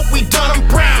Nipsey, hope we done them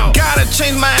proud. Gotta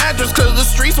change my address cause the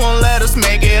streets won't let us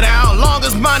make it out. Long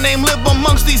as my name live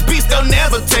amongst these beasts, they'll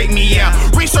never take me out.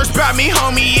 Research about me,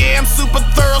 homie, yeah, I'm super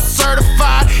thorough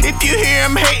certified. If you hear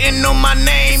them hating on my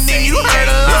name, then you heard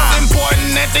a lot. It's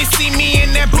important that they see me in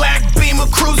that black Beamer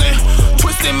cruising,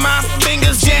 twisting my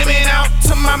fingers, jamming out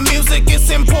to my music. It's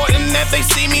important that they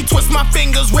see me, twist my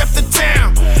fingers, rep the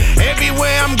town.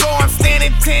 Everywhere I'm going, I'm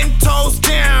standing 10 toes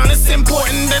down. It's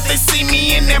important that they see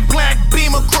me in that black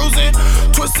Beamer cruising,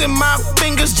 twisting my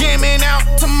fingers, jamming out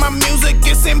to my music.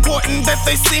 It's important that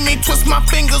they see me, twist my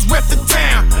fingers, rep the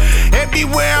town.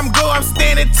 Everywhere I'm going, I'm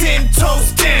standing 10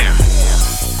 toes down.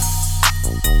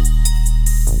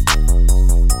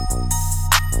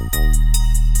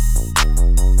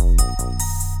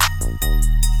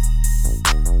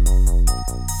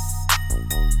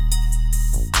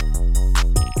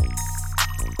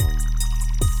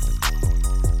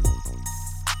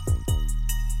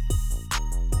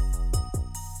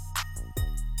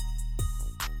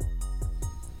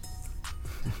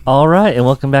 All right, and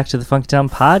welcome back to the Funky Town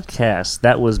Podcast.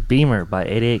 That was Beamer by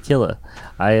 88 Killa.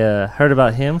 I heard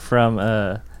about him from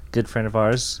a good friend of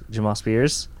ours, Jamal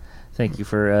Spears. Thank you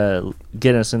for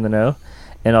getting us in the know.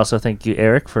 And also thank you,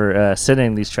 Eric, for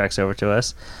sending these tracks over to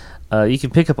us. You can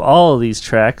pick up all of these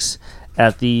tracks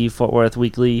at the Fort Worth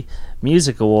Weekly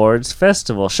Music Awards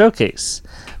Festival Showcase,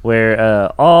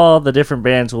 where all the different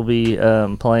bands will be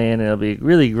playing. It'll be a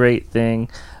really great thing.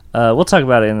 We'll talk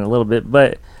about it in a little bit,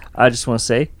 but I just want to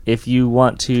say, if you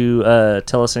want to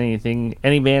tell us any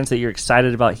bands that you're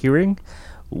excited about hearing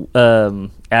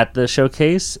at the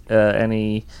showcase,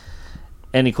 any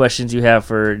questions you have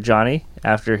for Johnny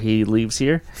after he leaves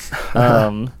here,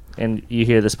 and you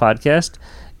hear this podcast,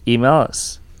 email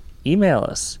us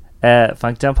at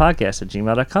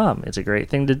funkytownpodcast@gmail.com. It's a great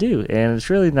thing to do, and it's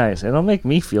really nice, and it'll make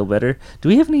me feel better. Do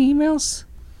we have any emails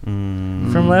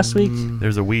from last week?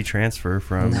 There's a WeTransfer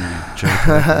from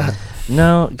Joe.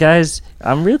 No, guys,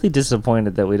 I'm really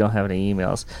disappointed that we don't have any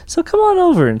emails. So come on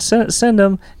over and send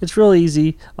them. It's real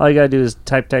easy. All you gotta do is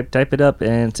type it up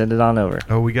and send it on over.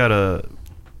 Oh, we've got a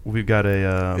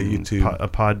YouTube, a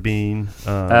Podbean,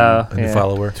 a new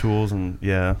follower tools, and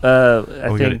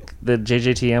I think the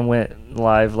JJTM went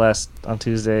live on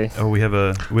Tuesday. Oh, we have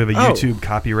a YouTube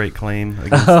copyright claim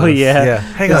against us. Yeah.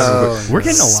 Hang on, we're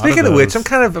getting a lot. Speaking of which, I'm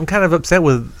kind of upset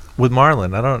with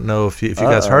Marlon. I don't know if you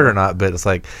guys heard or not, but it's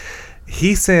like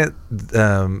he sent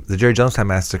the Jerry Jonestown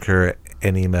Massacre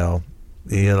an email,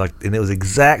 and it was the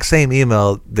exact same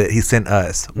email that he sent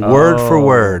us, word for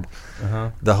word.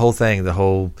 The whole thing,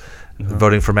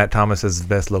 voting for Matt Thomas as the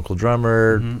best local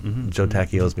drummer. Joe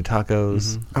Tacky owes me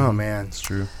tacos. Oh man, it's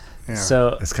true. Yeah.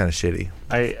 So it's kind of shitty.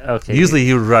 Okay. Usually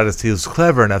he would write us. He was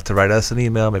clever enough to write us an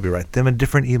email, maybe write them a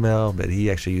different email, but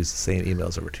he actually used the same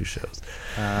emails over 2 shows.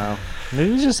 Maybe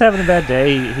he was just having a bad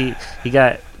day. He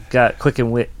got quick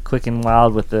and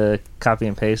wild with the copy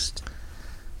and paste.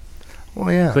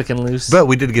 Well, yeah. Quick and loose. But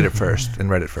we did get it first and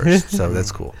read it first, so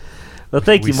that's cool. Well,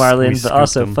 thank you, Marlon, but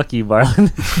also fuck you,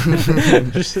 Marlon.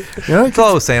 That's all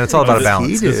I was saying. It's all about a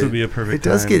balance. This would be a perfect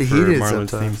time for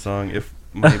Marlon's theme song. If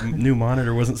my new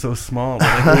monitor wasn't so small, then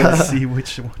I could see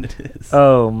which one it is.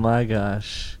 Oh my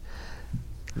gosh.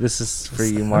 This is for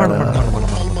you, Marlon.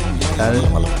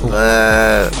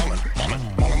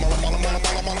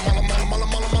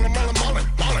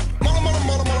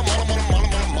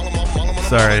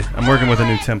 Sorry, I'm working with a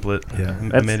new template.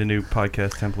 Yeah, I made a new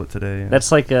podcast template today.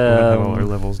 That's like have all our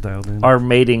levels dialed in. Our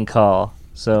mating call.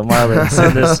 So Marlon,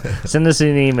 send us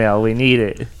an email. We need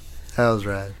it. That was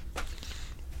rad.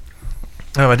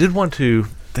 I did want to.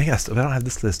 I don't have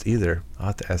this list either. I'll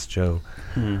have to ask Joe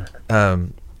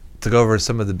to go over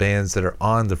some of the bands that are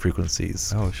on the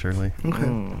frequencies. Oh, surely.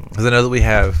 Okay. Because I know that we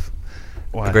have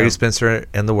Grady Spencer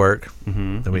and the work.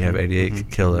 Then we have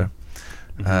 88 Killa.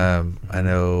 I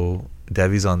know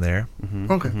Debbie's on there.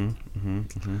 Okay.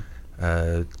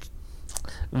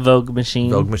 Vogue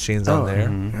Machine's on there.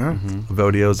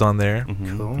 Vodio's on there.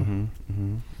 Cool.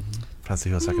 Let's see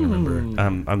who else I can remember.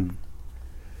 I'm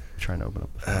trying to open up.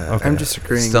 Okay. I'm just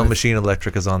agreeing. Stone Machine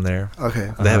Electric is on there.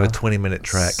 Okay. They have a 20-minute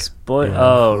track.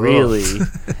 Oh, really?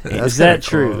 Is that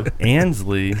true?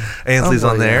 Ansley's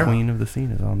on there. Queen of the Scene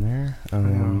is on there.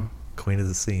 Queen of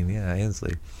the Scene, yeah,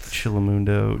 Ansley.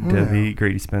 Chillamundo, Debbie,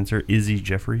 Grady Spencer, Izzy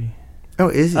Jeffrey. Oh,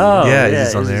 Izzy. Oh, yeah,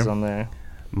 Izzy's on there.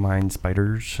 Mind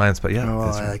Spiders. Yeah. Oh,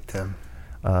 I like them.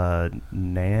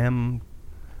 Namen.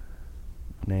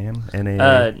 Namen,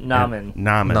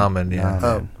 yeah.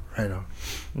 Oh, right on.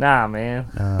 Nah, man.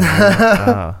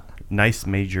 Nice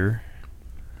Major.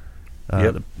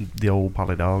 The old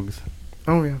Poly Dogs.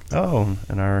 Oh, yeah. Oh,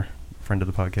 and our friend of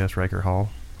the podcast, Riker Hall.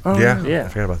 Oh, Yeah. I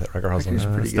forgot about that. Riker Hall's on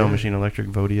there. Stone Machine Electric,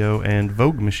 Vodio, and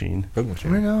Vogue Machine.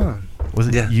 Right on. Was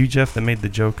it you, Jeff, that made the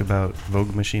joke about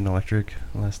Vogue Machine Electric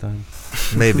last time?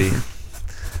 Maybe.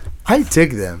 I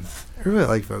dig them. I really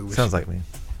like Vogue Machine. Sounds like me.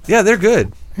 Yeah, they're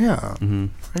good. Yeah.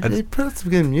 They put out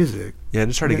some good music. Yeah,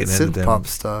 just try to get into them. Synth pop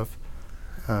stuff.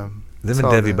 Them and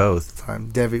Debbie both.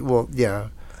 Debbie, well, yeah.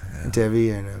 Debbie,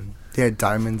 and they had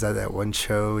diamonds at that one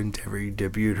show, and Debbie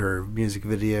debuted her music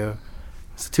video.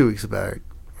 It's 2 weeks back,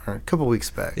 or a couple weeks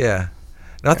back. Yeah.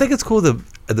 No, I think it's cool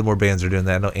the more bands are doing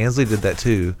that. I know Ansley did that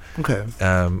too. Okay.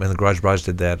 And the Garage Barrage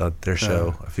did that on their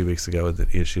show a few weeks ago.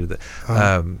 That issue that.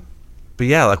 But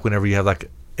yeah, like whenever you have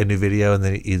like a new video and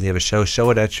then you have a show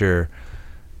it at your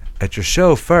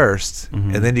show first,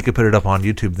 and then you could put it up on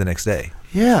YouTube the next day.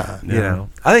 Yeah. You know,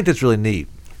 I think that's really neat.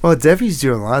 Well, Debbie's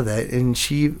doing a lot of that, and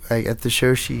she, like, at the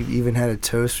show, she even had a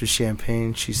toast with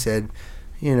champagne. She said,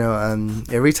 you know,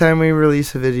 every time we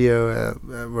release a video,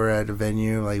 we're at a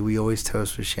venue, like, we always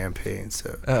toast with champagne.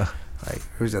 So, like,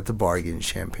 who's at the bar getting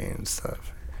champagne and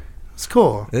stuff. It's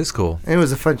cool. It is cool. And it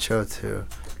was a fun show, too.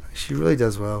 She really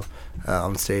does well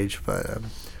on stage, but,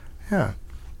 yeah.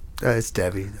 It's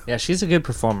Debbie, though. Yeah, she's a good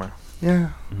performer.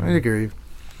 Yeah, I'd agree.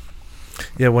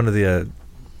 Yeah, one of the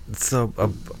so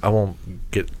I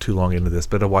won't get too long into this,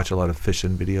 but I watch a lot of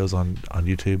fishing videos on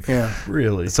YouTube. Yeah,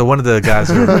 Really? So one of the guys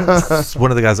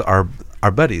are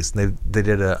our buddies. They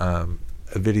did a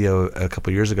video a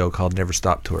couple years ago called Never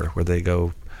Stop Tour, where they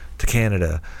go to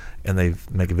Canada and they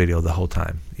make a video the whole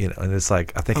time. You know, and it's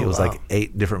like I think it was like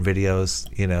 8 different videos.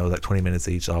 You know, like 20 minutes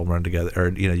each, all run together. Or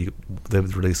you know, they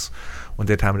would release one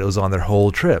day at a time, and it was on their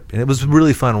whole trip, and it was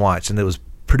really fun to watch, and it was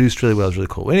produced really well. It was really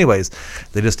cool. Anyways,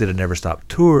 they just did a Never Stop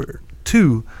Tour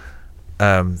 2.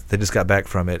 They just got back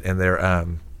from it, and they're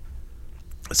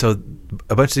so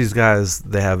a bunch of these guys,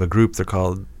 they have a group, they're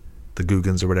called the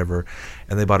Googans or whatever,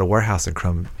 and they bought a warehouse in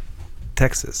Crum,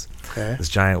 Texas. Okay. This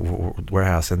giant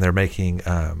warehouse, and they're making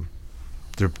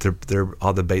they're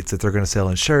all the baits that they're going to sell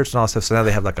in shirts and all that stuff. So now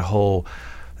they have like they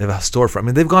have a storefront. I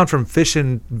mean, they've gone from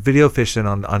video fishing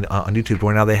on YouTube to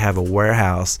where now they have a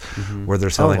warehouse where they're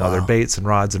selling all their baits and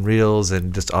rods and reels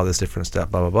and just all this different stuff,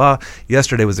 blah, blah, blah.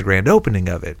 Yesterday was the grand opening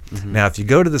of it. Now, if you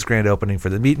go to this grand opening for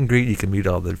the meet and greet, you can meet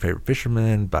all their favorite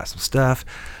fishermen, buy some stuff.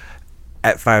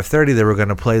 At 5:30, they were going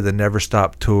to play the Never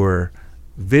Stop Tour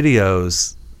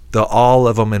videos, all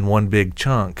of them in one big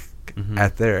chunk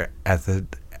at the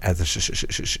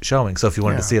showing. So if you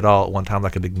wanted to see it all at one time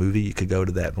like a big movie, you could go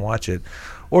to that and watch it,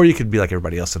 or you could be like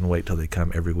everybody else and wait till they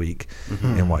come every week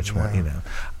and watch one. You know,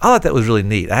 I thought that was really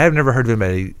neat. I have never heard of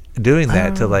anybody doing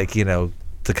that to like, you know,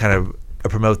 to kind of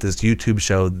promote this YouTube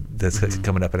show that's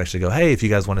coming up and actually go, hey, if you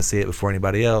guys want to see it before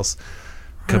anybody else,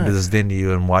 come to this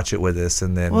venue and watch it with us.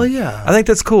 And then I think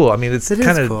that's cool. I mean, it's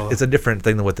kind of cool. It's a different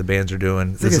thing than what the bands are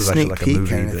doing. It's this like is actually like a movie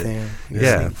kind of thing.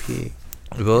 Sneak peek.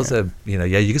 Well, it's you know,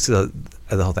 you can see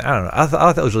the whole thing. I don't know. I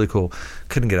thought that was really cool.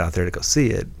 Couldn't get out there to go see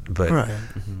it, but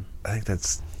I think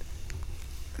it's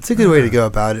a good way to go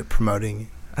about it, promoting.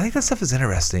 I think that stuff is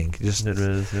interesting. Just it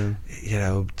is, you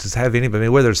know, just have anybody, I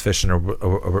mean, whether it's fishing or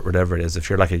whatever it is. If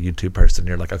you're like a YouTube person,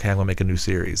 you're like, okay, I'm gonna make a new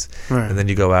series, and then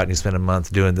you go out and you spend a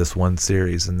month doing this one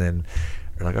series, and then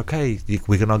you're like, okay,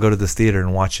 we can all go to this theater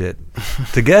and watch it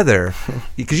together.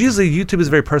 Because usually YouTube is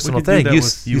a very personal we could thing. Do that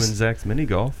with you and Zach's mini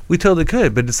golf. We totally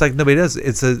could, but it's like nobody does.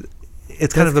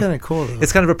 It's kind of cool, though.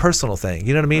 It's kind of a personal thing.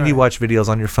 You know what I mean? Right. You watch videos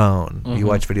on your phone. You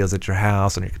watch videos at your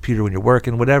house, on your computer when you're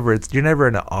working, whatever. You're never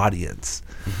in an audience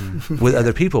with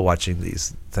other people watching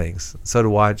these things. So to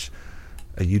watch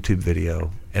a YouTube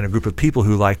video and a group of people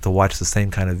who like to watch the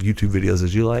same kind of YouTube videos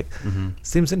as you like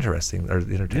seems interesting or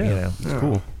entertaining. You know? It's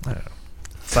cool. I don't know.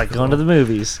 It's like going to the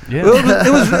movies. Yeah. Well,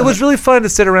 it was really fun to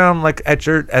sit around like at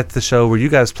the show where you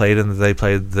guys played, and they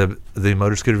played the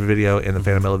motor scooter video and the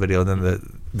Phantom Mellow video, and then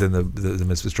the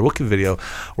Mr. Wookie video.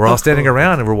 We're all standing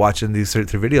around and we're watching these three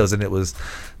videos, and it was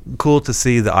cool to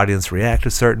see the audience react to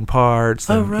certain parts.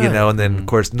 And, you know, and then of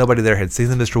course nobody there had seen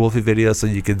the Mr. Wolfie video, so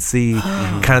you could see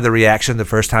kind of the reaction the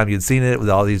first time you'd seen it with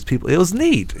all these people. It was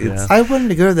neat. I wanted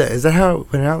to go to that. Is that how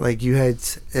it went out? Like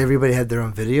everybody had their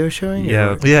own video showing?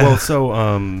 Yeah. Well, so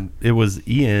it was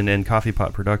Ian and Coffee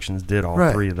Pot Productions did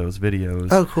all three of those videos.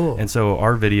 Oh, cool. And so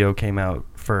our video came out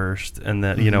first, and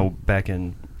then you know, back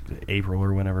in April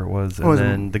or whenever it was, and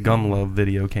then the Gum Love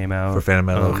video came out for Phantom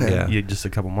Mellow, just a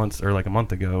couple months or like a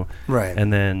month ago, right?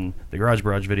 And then the Garage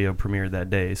Barrage video premiered that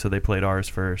day, so they played ours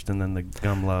first, and then the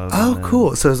Gum Love. Oh,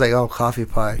 cool! So it was like Coffee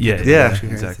Pot. Yeah,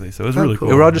 exactly. So it was really cool.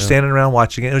 We were all just standing around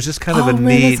watching it. It was just kind of a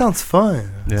neat. That sounds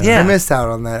fun. Yeah, I missed out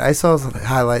on that. I saw some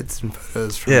highlights and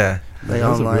photos from like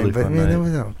online, really, but man,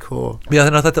 that was cool. Yeah,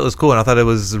 and I thought that was cool, and I thought it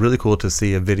was really cool to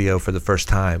see a video for the first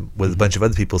time with a bunch of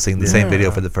other people seeing the same video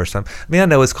for the first time. I mean, I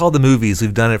know it's called the movies.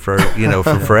 We've done it for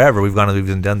for forever. We've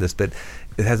done this, but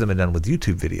it hasn't been done with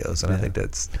YouTube videos, and I think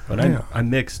that's. But I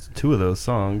mixed 2 of those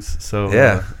songs, so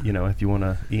you know, if you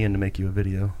want Ian to make you a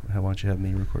video, why don't you have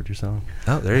me record your song?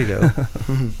 Oh, there you go.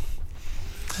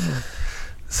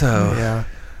 So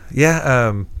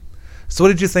So what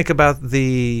did you think about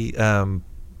the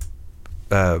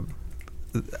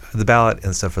the ballot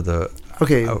and stuff for the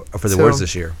awards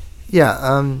this year.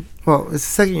 Yeah. Well, it's the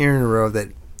second year in a row that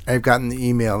I've gotten the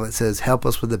email that says "Help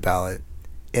us with the ballot,"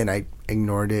 and I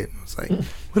ignored it. I was like,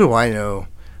 "What do I know?"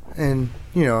 And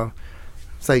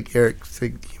it's like Eric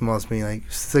emails me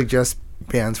like, "Suggest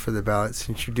bands for the ballot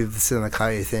since you do this in the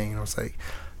Calle thing." And I was like,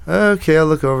 "Okay, I'll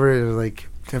look over it." And like,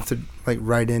 I have to like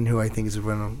write in who I think is a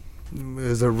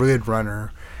good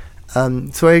runner.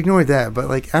 So I ignored that. But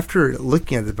like after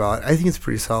looking at the ballot, I think it's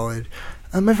pretty solid.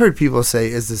 I've heard people say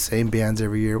it's the same bands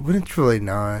every year, but it's really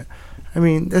not. I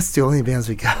mean, that's the only bands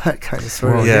we got, kind of,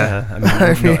 sort of. Yeah.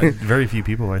 I mean, very few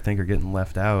people, I think, are getting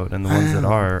left out, and the ones that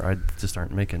are just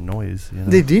aren't making noise.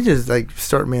 They need to like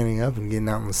start manning up and getting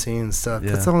out on the scene and stuff.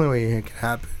 Yeah. That's the only way it can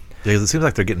happen. Yeah, because it seems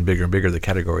like they're getting bigger and bigger. The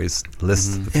categories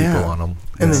list the people on them,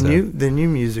 and the new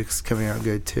music's coming out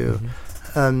good too.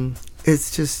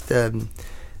 It's just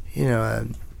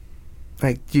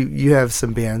like you have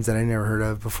some bands that I never heard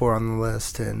of before on the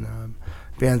list, and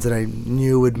bands that I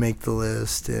knew would make the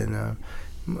list, and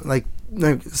like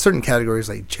certain categories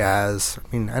like jazz.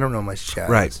 I mean, I don't know much jazz,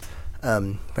 right?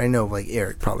 But I know like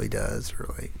Eric probably does,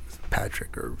 or like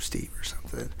Patrick or Steve or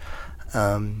something.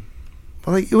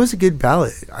 But like it was a good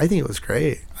ballot. I think it was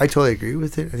great. I totally agree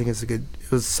with it. I think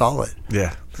it was solid.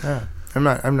 Yeah. I'm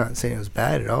not saying it was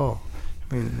bad at all.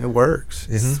 I mean, it works.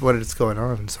 This is what it's going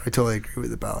on. So I totally agree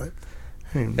with the ballot.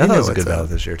 I mean, I thought it was a good ballot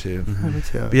this year too. Me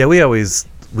too. But yeah, we always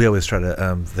try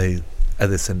to they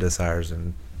send us ours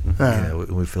and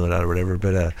we fill it out or whatever.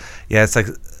 But it's like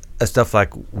stuff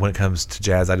like when it comes to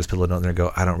jazz, I just put a little note in there and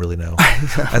go, I don't really know.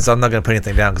 And so I'm not going to put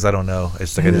anything down because I don't know.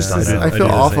 It's like I just don't know. I feel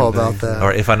awful about that.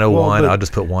 Or if I know one, I'll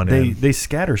just put one in. They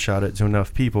scattershot it to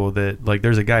enough people that like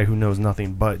there's a guy who knows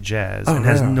nothing but jazz and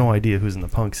has no idea who's in the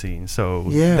punk scene. So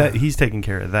that he's taking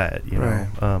care of that, you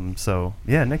know. So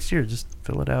yeah, next year just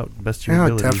fill it out best of your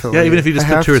ability. Definitely. Yeah, even if you just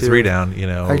put 2 or 3 down,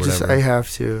 I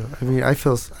have to. I mean, I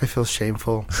feel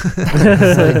shameful.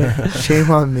 Like,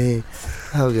 shame on me.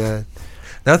 Oh God.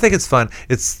 No, I think it's fun.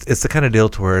 It's the kind of deal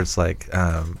to where it's like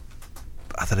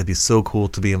I thought it'd be so cool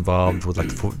to be involved with like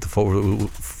the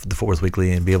Fort Worth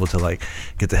Weekly and be able to like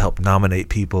get to help nominate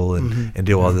people and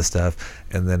do all this stuff.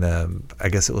 And then I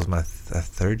guess it was my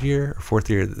third year or fourth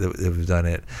year that we've done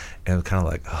it, and it's kind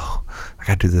of like, oh, I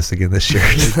got to do this again this year.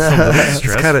 It's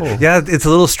it's a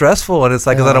little stressful, and it's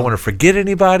like 'cause I don't want to forget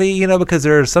anybody, because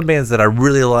there are some bands that I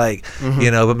really like,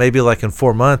 but maybe like in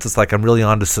 4 months it's like I'm really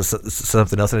on to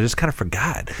something else, and I just kind of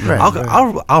forgot.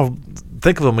 I'll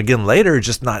think of them again later,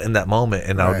 just not in that moment,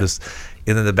 and and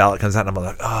then the ballot comes out, and I'm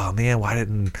like, oh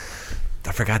man,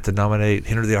 I forgot to nominate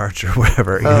Henry the Arch or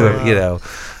whatever,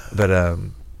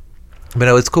 But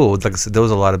no, it's cool. Like I said, there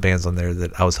was a lot of bands on there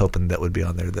that I was hoping that would be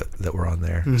on there that were on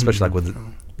there, especially like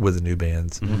with the new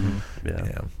bands.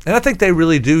 Yeah, and I think they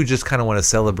really do just kind of want to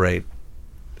celebrate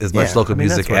as much local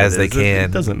music as they can.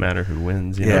 It doesn't matter who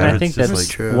wins. And I think that's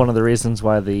true. One of the reasons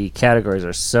why the categories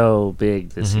are so big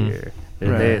this year.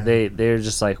 They're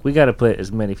just like, we got to put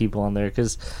as many people on there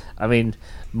because, I mean,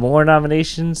 more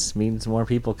nominations means more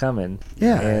people coming.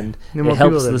 Yeah, and it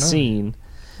helps the scene.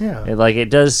 Yeah, and like it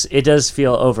does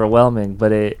feel overwhelming,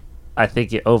 but I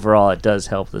think overall it does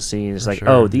help the scene. It's like,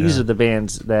 these are the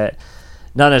bands that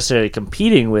not necessarily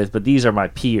competing with, but these are my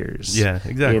peers. Yeah,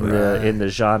 exactly. In the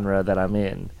genre that I'm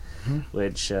in,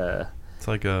 which it's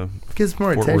like a gives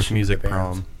more Fort attention Worth music to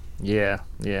prom. Yeah.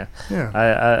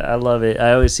 I love it.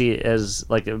 I always see it as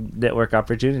like a network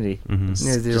opportunity.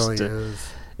 Yeah, it really is.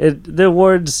 The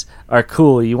awards are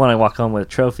cool. You want to walk home with a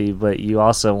trophy, but you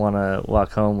also want to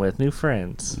walk home with new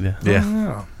friends. Yeah.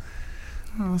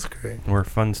 Oh, that's great. Or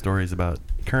fun stories about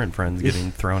current friends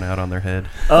getting thrown out on their head.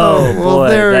 Oh, boy,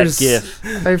 that gif.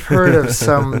 I've heard of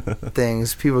some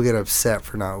things. People get upset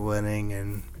for not winning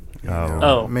and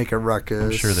make a ruckus.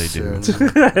 I'm sure they do.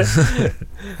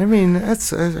 I mean,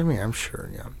 I'm sure.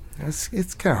 Yeah,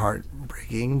 it's kind of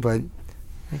heartbreaking, but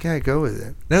I gotta go with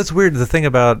it. No, it's weird. The thing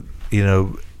about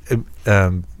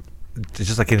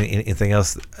just like anything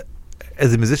else,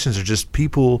 as the musicians are just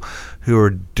people who are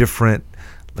different.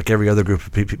 Like every other group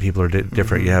of people are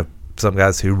different. You have some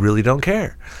guys who really don't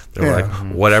care. They're like,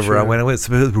 whatever I win.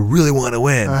 Some people really want to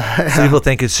win. Some people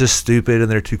think it's just stupid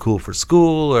and they're too cool for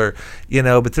school, or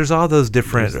but there's all those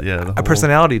different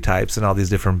personality types in all these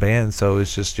different bands. So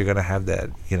it's just you're gonna have that,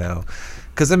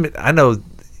 because I know.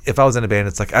 If I was in a band,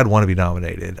 it's like I'd want to be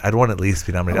nominated. I'd want to at least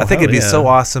be nominated. I think it'd be so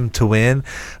awesome to win,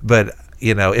 but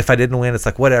if I didn't win, it's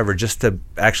like whatever, just to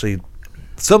actually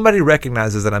somebody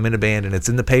recognizes that I'm in a band and it's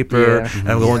in the paper Yeah. and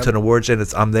I'm going Yep. to an awards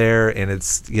and I'm there and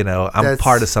it's, I'm That's-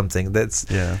 part of something that's,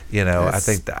 Yeah. I That's-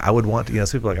 think that I would want to,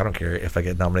 some people are like, I don't care if I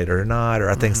get nominated or not, or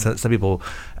I think some people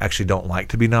actually don't like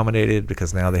to be nominated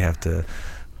because now they have to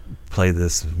play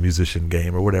this musician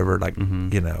game or whatever, like,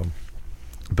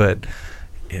 but,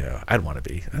 I'd want to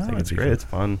be. I think it's it'd be great. cool. It's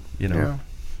fun. Yeah.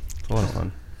 It's a lot of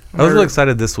fun. I was really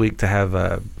excited this week to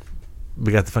have,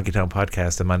 we got the Funky Town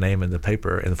podcast and my name in the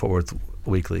paper in the Fort Worth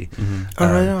Weekly. Oh,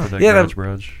 right on. For that Yeah, Garage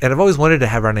Brunch. And I've always wanted to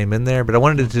have our name in there, but I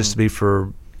wanted it just to be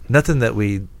for nothing that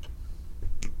we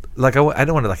like. I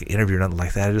don't want to like interview or nothing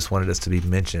like that. I just wanted us to be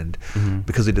mentioned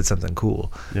because we did something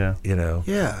cool. Yeah.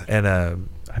 Yeah. And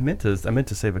I meant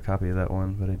to save a copy of that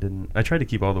one, but I didn't. I tried to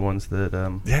keep all the ones that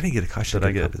yeah, I didn't get a copy. that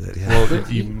I get. Of that, yeah.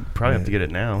 Well, you probably have to get it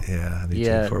now. Yeah, I need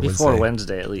Yeah, to before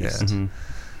Wednesday at least. Yeah. Mhm.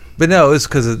 But no, it was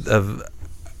because of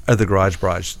the Garage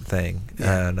Barrage thing,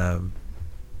 and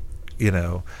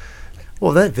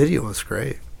Well, that video was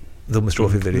great. the Mr.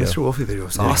 Wolfie video. Mr. Wolfie video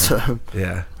was awesome.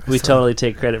 Yeah. We totally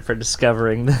take credit for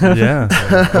discovering them. Yeah.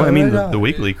 Well, I mean, Right the on.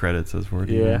 weekly credits as for it.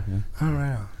 Yeah. All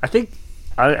right. on.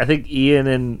 I think Ian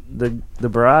and the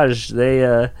Barrage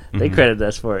they credited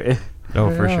us for it. Oh,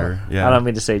 for Yeah. sure. Yeah. I don't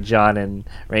mean to say John and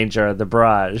Ranger are the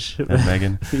Barrage. And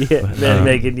Megan. Yeah, and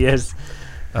Megan, yes.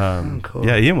 Cool.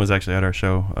 Yeah, Ian was actually at our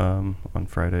show on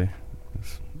Friday. It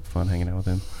was fun hanging out with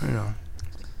him. I know.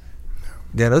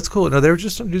 Yeah, that's cool. No, they were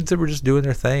just some dudes that were just doing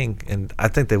their thing, and I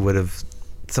think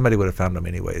somebody would have found them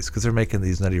anyways because they're making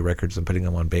these nutty records and putting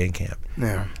them on Bandcamp.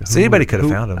 Yeah. So anybody could have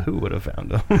found them. Who would have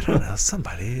found them? I don't know,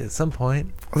 somebody at some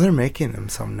point, Well, they're making them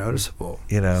some noticeable.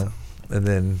 and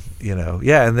then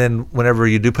and then whenever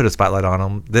you do put a spotlight on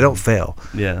them, they don't fail.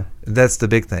 Yeah. That's the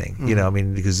big thing, I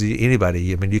mean, because anybody,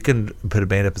 you can put a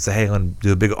band up and say, hey, I'm going to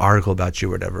do a big article about you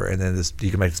or whatever, and then you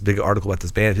can make this big article about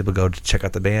this band. People go to check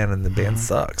out the band, and the band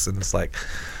sucks, and it's like,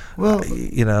 Well,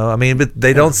 but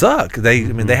they don't suck. They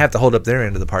have to hold up their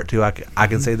end of the part too. I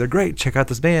can say they're great. Check out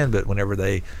this band, but whenever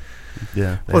they,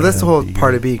 Yeah. well, that's the whole You part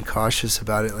gotta- of being cautious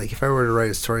about it. Like, if I were to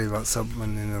write a story about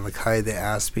someone and like Calle, they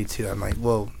asked me to, I'm like,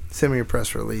 well, send me your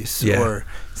press release or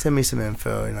send me some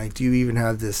info. And like, do you even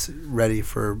have this ready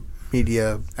for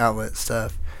media outlet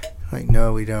stuff? Like,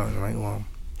 no, we don't. I'm like, well,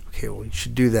 okay, well, you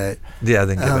should do that. then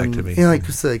get back to me. Like,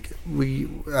 it's like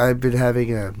I've been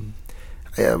having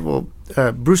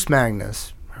Bruce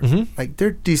Magnus. Mm-hmm. Like, they're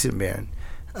a decent band.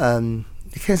 They kind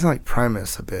of sound like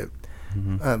Primus a bit,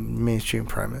 mainstream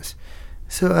Primus.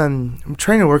 So I'm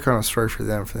trying to work on a story for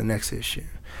them for the next issue.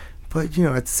 But,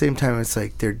 at the same time, it's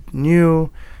like they're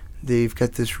new. They've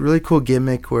got this really cool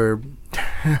gimmick where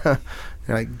they're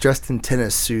like dressed in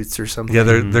tennis suits or something. Yeah,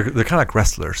 they're kind of like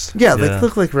wrestlers. Yeah, Yeah. they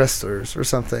look like wrestlers or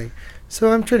something.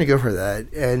 So I'm trying to go for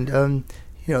that. And,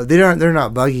 they're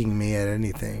not bugging me at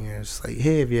anything. It's like,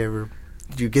 hey, did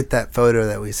you get that photo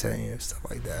that we sent you? Stuff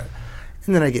like that.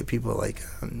 And then I get people like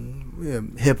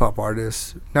hip-hop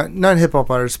artists. Not hip-hop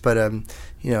artists, but,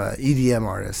 EDM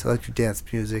artists, electric dance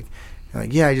music. And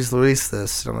like, yeah, I just released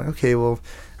this. And I'm like, okay, well,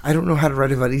 I don't know how to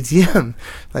write about EDM.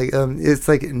 Like, it's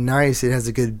like nice. It has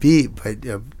a good beat, but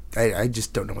I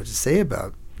just don't know what to say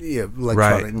about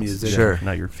electronic music. Sure.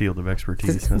 Not your field of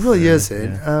expertise. It really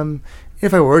necessarily. isn't. Yeah.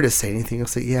 If I were to say anything, I'll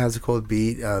say, yeah, it has a cool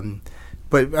beat.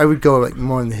 But I would go like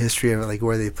more in the history of it, like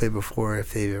where they played before,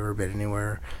 if they've ever been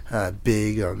anywhere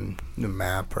big on the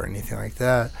map or anything like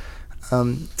that.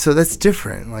 So that's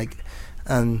different. Like,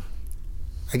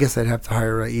 I guess I'd have to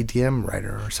hire an EDM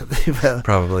writer or something. But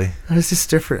Probably. it's just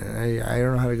different. I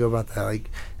don't know how to go about that. Like,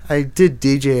 I did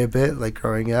DJ a bit, like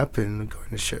growing up and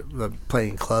going to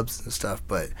playing clubs and stuff.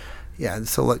 But yeah,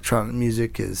 this electronic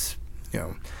music is,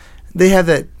 they have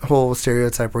that whole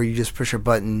stereotype where you just push a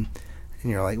button and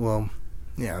you're like, well,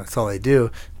 yeah, that's all they do.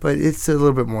 But it's a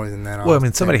little bit more than that. Well, I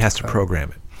mean, somebody has to program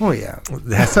it. Oh yeah,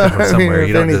 It has to come from somewhere. if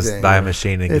You don't anything, just buy a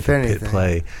machine and if hit anything.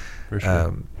 play. For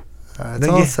sure. it's then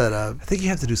all you- set up. I think you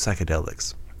have to do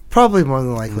psychedelics. Probably more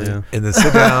than likely. Yeah. And then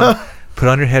sit down, put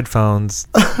on your headphones,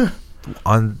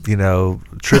 on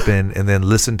tripping, and then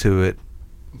listen to it,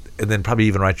 and then probably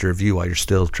even write your review while you're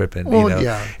still tripping. Well,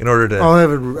 yeah. In order to. I'll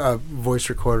have a voice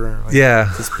recorder. Like,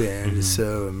 Yeah. This band is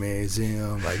so amazing.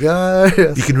 Oh my god.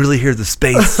 You can really hear the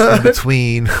space in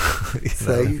between. It's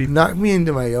like, knock me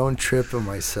into my own trip of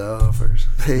myself or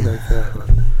something like that. But,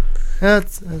 yeah,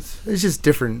 it's just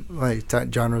different like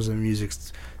genres of music.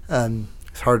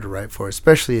 It's hard to write for,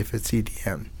 especially if it's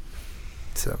EDM.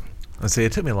 So Let's see,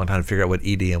 it took me a long time to figure out what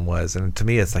EDM was, and to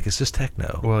me, it's just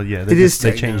techno. Well, yeah, It is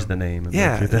they techno. changed the name. in the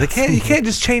Yeah, 2000s. you can't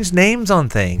just change names on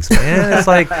things, man. It's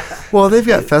like, well, they've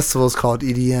got festivals called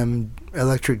EDM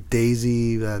Electric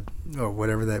Daisy or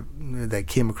whatever that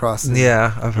came across.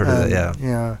 yeah, I've heard of that. Yeah,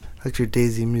 yeah. Electric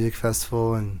Daisy Music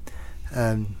Festival, and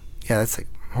yeah, that's like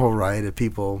a whole riot of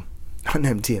people on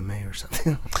MDMA or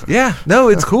something. Yeah, no,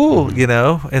 it's cool. You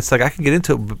know, it's like I can get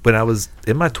into it. But when I was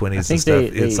in my 20s I and think stuff, they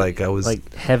it's like I was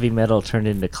like heavy metal turned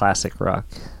into classic rock.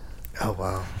 Oh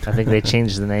wow! I think they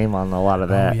changed the name on a lot of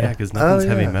that. Yeah, because nothing's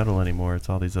heavy yeah. metal anymore. It's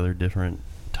all these other different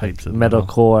types of metal.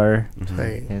 Metalcore.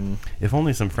 Right. And If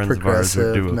only some friends of ours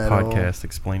would do a Progressive metal. podcast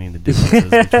explaining the differences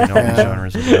between all these Yeah.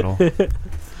 genres of metal.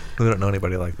 we don't know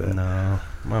anybody like that. No.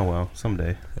 Oh, well,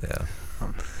 someday. Yeah.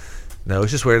 No,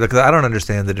 it's just weird because I don't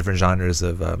understand the different genres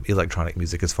of electronic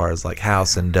music as far as like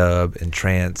house and dub and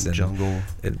trance and Jungle.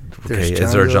 and- There's okay,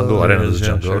 is there a jungle? I didn't know there was a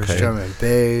Yeah, jungle. sure. Okay. Drum and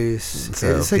bass.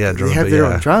 So, It's like yeah, they drum have and their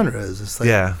bass, own genres. It's like,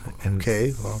 Yeah. And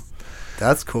okay, well,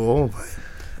 that's cool. But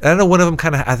I don't know. One of them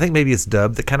kind of. I think maybe it's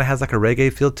dub that kind of has like a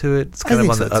reggae feel to it. It's I kind of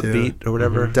on think the so, too. upbeat or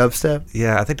whatever. dubstep.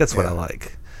 Yeah, I think that's what I Yeah.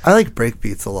 like. I like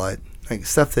breakbeats a lot. Like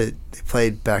stuff that they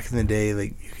played back in the day.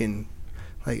 Like you can,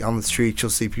 like on the streets,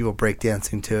 you'll see people break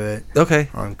dancing to it Okay.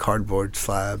 on cardboard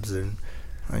slabs and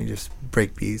like just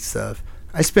breakbeat stuff.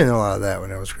 I spent a lot of that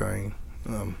when I was growing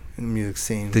in the music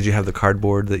scene. Did you have the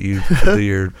cardboard that you do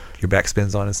your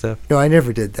backspins on and stuff? No, I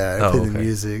never did that. I Oh, played the okay.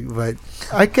 music, but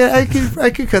I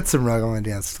could cut some rug on the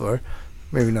dance floor.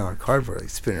 Maybe not on cardboard, like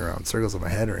spinning around in circles on my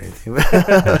head or anything.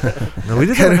 No, we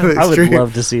did Kind that. of I would extreme.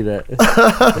 love to see that.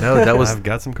 No, that was I've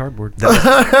got some cardboard.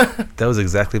 that was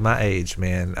exactly my age,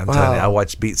 man. I'm telling you, I Wow.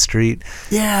 watched Beat Street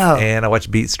Yeah. and I watched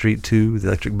Beat Street 2, the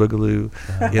Electric Boogaloo,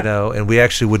 you know, and we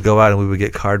actually would go out and we would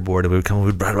get cardboard and we would come and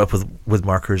we'd write them up with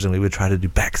markers and we would try to do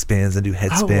backspins and do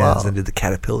head spins wow. and do the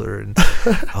caterpillar and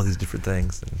all these different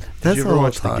things. And That's Did you ever all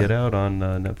watch The time. Get Out on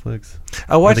Netflix?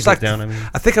 I Or watched The Get like Down, I mean?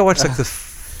 I think I watched like the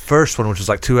first one, which was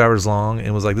like 2 hours long,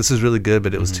 and was like, this is really good,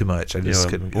 but it was too much. I just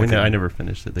couldn't. I never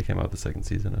finished it. They came out the second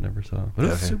season. I never saw. But it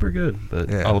was Okay. super good. But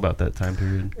Yeah. all about that time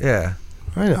period. Yeah,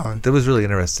 Right on. that was really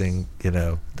interesting. You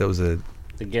know, that was a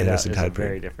The Get Out is Interesting a time very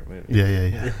period. different movie.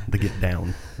 Yeah. The Get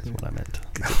Down is what I meant.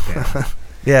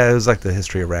 yeah, it was like the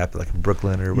history of rap, like in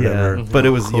Brooklyn or whatever. Yeah, but it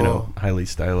was Cool. highly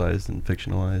stylized and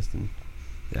fictionalized, and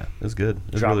yeah, it was good.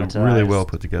 It was really Dramatized. well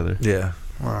put together. Yeah.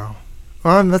 Wow.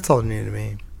 Well, that's all new to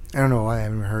me. I don't know why I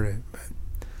haven't heard it, but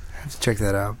I have to check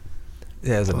that out.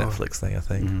 Yeah, it was a Oh. Netflix thing, I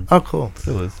think. Mhm. Oh, cool.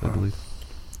 Still is, I believe.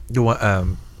 The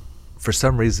one, for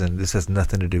some reason, this has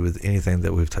nothing to do with anything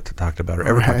that we've talked about or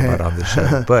ever talked Right. about on this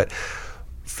show. But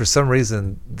for some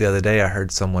reason, the other day I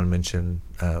heard someone mention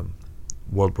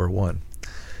World War One,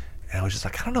 and I was just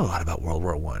like, I don't know a lot about World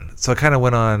War One. So I kind of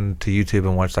went on to YouTube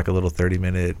and watched like a little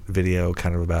 30-minute video,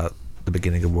 kind of about the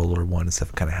beginning of World War One and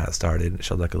stuff, kind of how it started. And it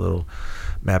showed like a little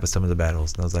map of some of the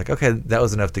battles, and I was like, okay, that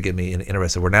was enough to get me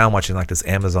interested. Where now I'm watching like this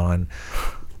Amazon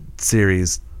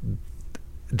series.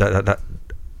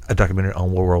 A documentary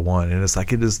on World War One, and it's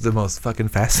like it is the most fucking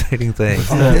fascinating thing.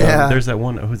 Yeah. There's that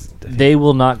one. They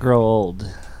Will Not Grow Old.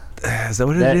 Is that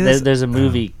what it is? There's a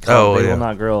movie called They yeah. Will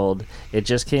Not Grow Old. It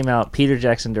just came out. Peter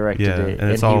Jackson directed Yeah, it,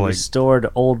 and it's he all, like- restored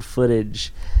old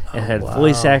footage and had wow.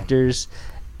 voice actors,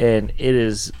 and it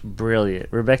is brilliant.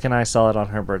 Rebecca and I saw it on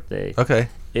her birthday. Okay,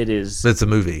 It is. it's a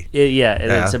movie. Yeah, and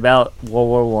Yeah. it's about World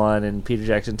War One, and Peter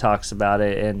Jackson talks about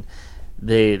it, and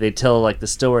they tell like the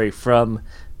story from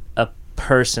a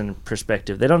person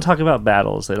perspective. They don't talk about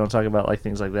battles. They don't talk about like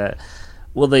things like that.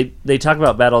 Well, they talk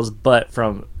about battles, but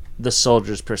from the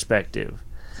soldier's perspective,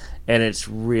 and it's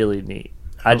really neat.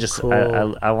 I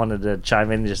cool. I wanted to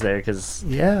chime in just there because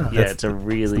Yeah. it's a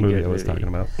really the movie good I was movie. talking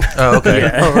about. Oh, okay.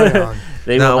 Yeah. Oh, right on.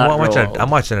 They No, Will Not I'm Grow watching. Old. I'm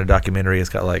watching a documentary. It's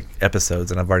got like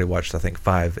episodes, and I've already watched I think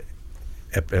 5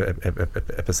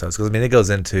 episodes. Because I mean, it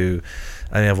goes into.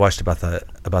 I mean, I've watched about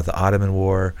the Ottoman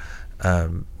War.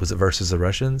 Was it versus the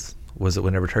Russians? Was it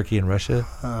whenever Turkey and Russia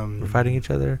were fighting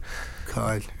each other?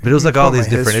 God. But it was like You all call these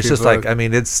my different. It's history just like book. I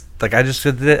mean, it's like I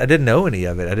didn't know any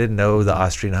of it. I didn't know the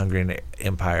Austrian-Hungarian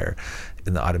Empire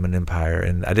and the Ottoman Empire,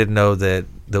 and I didn't know that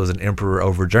there was an emperor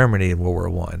over Germany in World War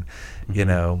One. You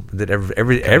know that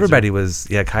everybody was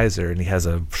Kaiser, and he has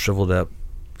a shriveled up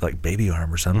like baby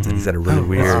arm or something. He's got a really Oh,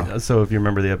 weird. wow. So if you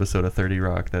remember the episode of 30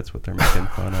 Rock, that's what they're making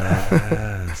fun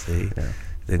of. See, Yeah.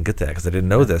 didn't get that because I didn't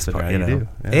know this but part. now You you know, do,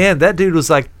 yeah. and that dude was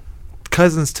like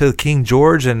cousins to King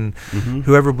George and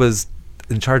whoever was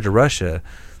in charge of Russia.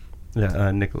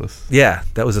 Yeah, Nicholas. Yeah,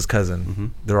 that was his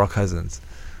cousin. They're all cousins.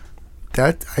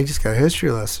 That I just got a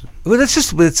history lesson. Well,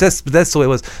 that's the way it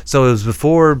was. So it was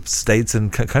before states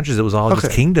and countries. It was all just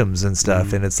Okay. kingdoms and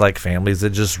stuff, and it's like families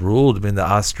that just ruled. I mean, the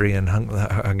Austrian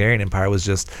Hungarian Empire was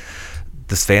just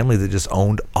this family that just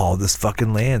owned all this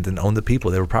fucking land and owned the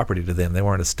people. They were property to them. They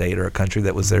weren't a state or a country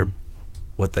that was their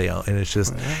what they own, and it's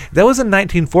just that was in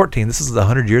 1914. This is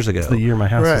 100 years ago. It's the year my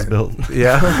house was built.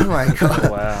 Yeah. Oh my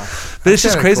god. Wow. But it's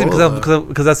just crazy cool,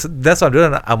 because that's what I'm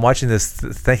doing. I'm watching this,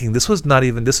 thinking this was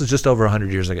just over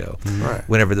 100 years ago. Right.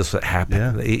 Whenever this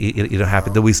happened, Yeah. it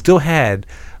happened. That we still had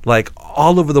like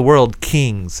all over the world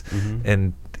kings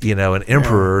and and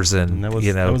emperors and that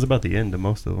was about the end of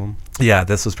most of them. Yeah,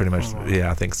 this was pretty much.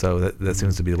 Yeah, I think so. That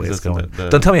seems to be the way it's That's going. the-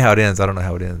 Don't tell me how it ends. I don't know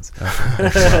how it ends.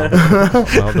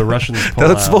 Well, the Russians pull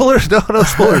No out. spoilers. No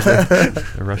spoilers. The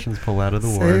Russians pull out of the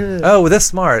war Oh, well, that's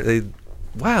smart.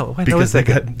 Wow. Wait, because they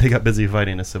got busy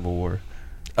fighting a civil war.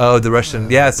 Oh, the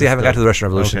Russian. Yeah. See, I haven't got to the Russian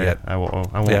Revolution Okay, yet. I won't.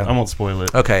 Yeah. I won't spoil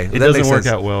it. Okay, It that doesn't makes work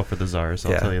sense. out well for the Tsars.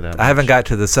 I'll tell you that. I haven't much. got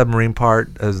to the submarine part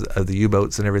of the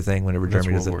U-boats and everything. Whenever That's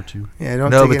Germany World does it. War II. Yeah, don't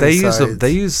No, take but they any use sides.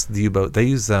 they use the U-boat. They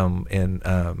use in.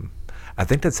 I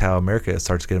think that's how America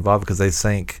starts to get involved because they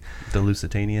sank. The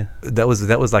Lusitania. That was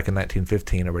like in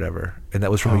 1915 or whatever, and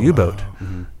that was from a U-boat.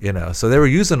 So they were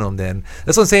using them then.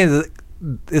 That's what I'm saying.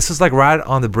 This is like right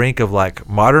on the brink of like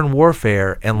modern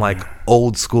warfare and like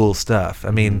old school stuff.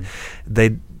 I mean,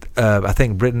 they. I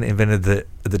think Britain invented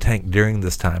the tank during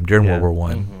this time, during World War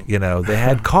One. They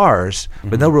had cars,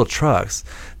 but no real trucks.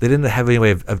 They didn't have any way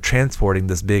of transporting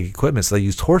this big equipment, so they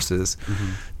used horses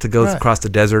to go across the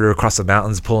desert or across the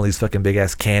mountains, pulling these fucking big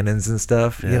ass cannons and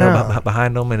stuff,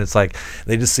 behind them. And it's like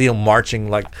they just see them marching,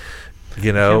 like, I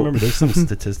remember there's some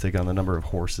statistic on the number of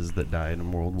horses that died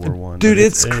in World War One. Dude,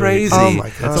 it's crazy. Oh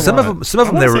my God. Some of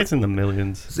them they were. It's in the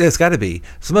millions. It's got to be.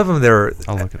 Some of them they were.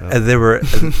 I'll look it up. They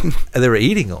were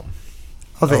eating them.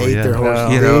 Oh, they ate yeah. their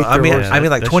horses. You They know, ate I their mean, horses. I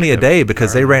mean, like that 20 a should day have-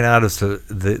 because they ran out of some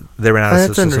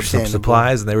understandable.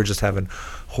 supplies, and they were just having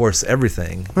horse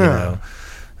everything. You Yeah. know,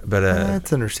 but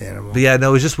That's understandable. but yeah, no,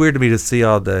 it was just weird to me to see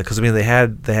all the because I mean they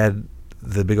had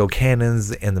the big old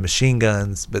cannons and the machine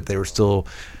guns, but they were still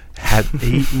had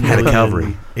a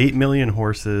cavalry. 8 million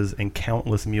horses and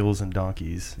countless mules and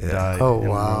donkeys died Oh, in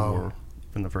wow.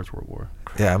 in the First World War.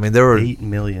 Yeah, I mean they were 8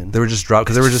 million. They were just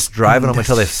because they were just driving them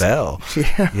until they fell.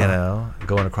 Yeah. You know,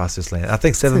 going across this land. I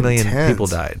think 7 million intense. people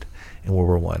died in World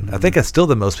War One. I think that's still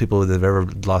the most people that have ever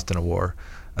lost in a war.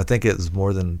 I think it was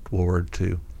more than World War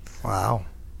II. Wow.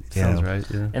 Sounds Yeah. right.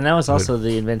 Yeah. And that was also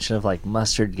the invention of like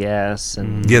mustard gas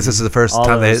and Yes, this is the first all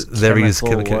time they those ever used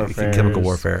chemical chemical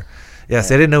warfares. warfare. Yes,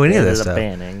 they didn't know any of ended that up stuff.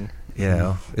 banning. You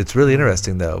know, it's really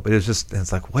interesting though. But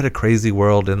it's like what a crazy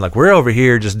world, and like we're over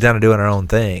here just down and doing our own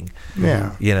thing.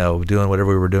 Yeah. You know, doing whatever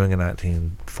we were doing in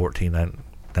 1914,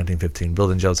 1915,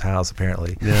 building Joe's house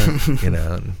apparently. Yeah. You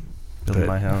know. and- Building but-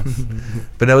 my house.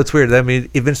 But no, it's weird. I mean,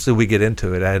 eventually we get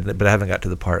into it, but I haven't got to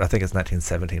the part. I think it's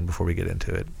 1917 before we get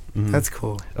into it. Mhm. That's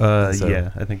cool. So-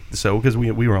 Yeah, I think so because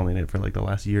we were only in it for like the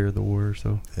last year of the war.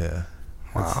 So Yeah.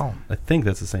 Wow. I think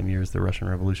that's the same year as the Russian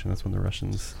Revolution. That's when the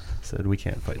Russians said we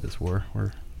can't fight this war.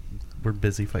 We're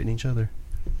busy fighting each other.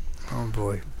 Oh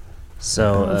boy.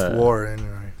 So It's war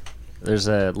anyway. there's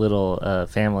a little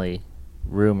family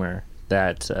rumor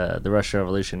that the Russian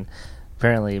Revolution.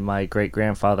 Apparently, my great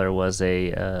grandfather was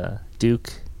a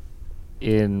duke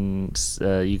in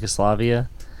Yugoslavia,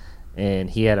 and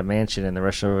he had a mansion. In the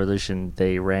Russian Revolution,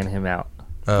 they ran him out,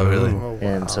 Oh, really? Oh,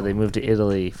 and so wow. they moved to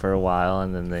Italy for a while,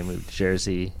 and then they moved to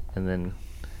Jersey, and then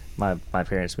my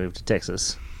parents moved to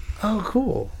Texas. Oh,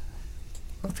 cool.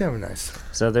 That's kind of nice.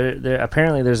 So there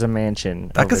apparently there's a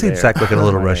mansion. I can over see there. Zach looking a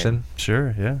little Right. Russian,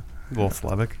 Sure, yeah. A little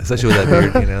Slavic. especially with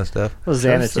that beard, you know, stuff. Well, Close to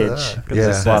Xanatich. that. It's Yeah.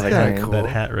 a Slavic That's kinda name. cool. That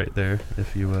hat right there,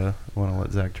 if you want to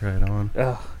let Zach try it on.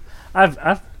 Oh,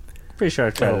 I've pretty sure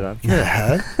I've tried it on. You got a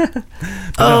hat?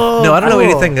 No, I don't know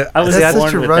cool. anything. I was see, That's born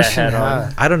such a with Russian that hat on.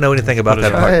 hat. I don't know anything about Put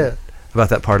it that on. part. Try it. About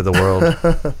that part of the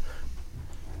world.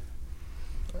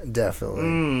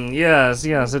 Definitely. Yes,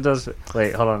 it does.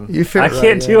 Wait, hold on. You fit I right,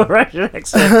 can't do yeah. a Russian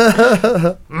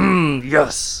accent.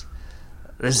 Yes.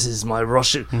 This is my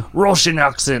Russian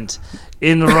accent.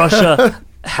 In Russia,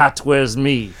 hat wears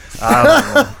me. I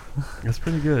don't know. That's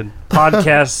pretty good.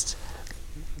 Podcast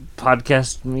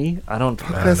me? I don't.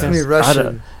 That's me I Russian.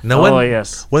 don't- No oh, one.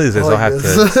 yes. One of these days, Oh, I'll have yes.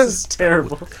 to. This is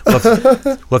terrible. We'll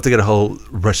have to get a whole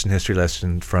Russian history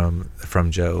lesson from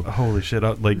Joe. Holy shit!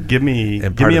 Give me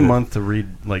And give part me a of it- month to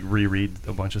reread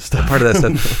a bunch of stuff. Part of that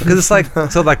stuff because it's like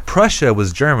like Prussia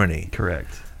was Germany. Correct.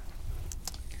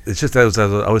 It's just that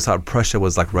I always thought Prussia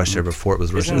was like Russia before it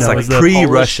was Russia. It's No, like was the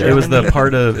pre-Russia. It was the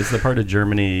part of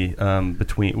Germany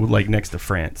between like next to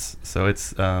France. So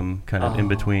it's kind of in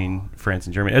between France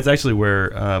and Germany. It's actually where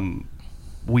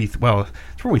it's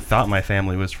where we thought my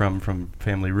family was from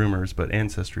family rumors, but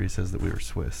Ancestry says that we were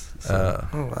Swiss. So,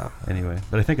 Oh wow. anyway,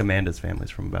 but I think Amanda's family's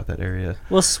from about that area.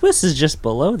 Well, Swiss is just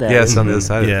below that. Yeah, it's on the other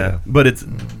side. Yeah, Of it. but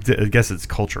I guess it's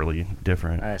culturally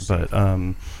different. I see. But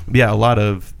yeah, a lot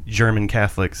of German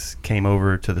Catholics came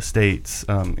over to the States,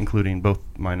 including both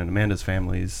mine and Amanda's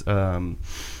families.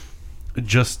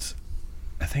 Just,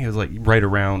 I think it was like right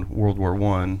around World War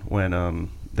I when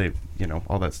they,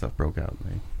 all that stuff broke out and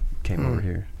they came over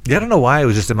here. Yeah, I don't know why it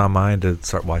was just in my mind to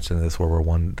start watching this World War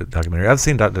One documentary. I've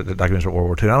seen documentaries about World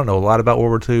War II. I don't know a lot about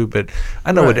World War II, but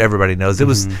I know what everybody knows.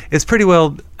 It's pretty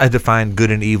well defined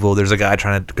good and evil. There's a guy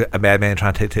a madman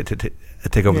trying to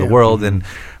take over the world, and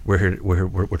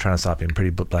we're trying to stop him. Pretty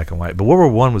black and white. But World War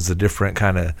One was a different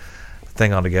kind of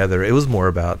thing altogether. It was more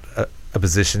about a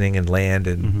positioning and land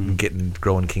and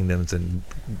growing kingdoms and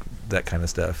that kind of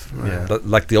stuff. Yeah,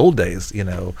 like the old days,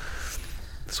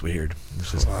 It's weird.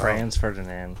 It's just Franz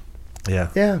Ferdinand. Yeah.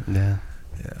 Yeah.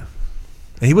 And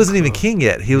he wasn't even king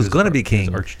yet. He was going to be king. He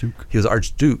was Archduke. He was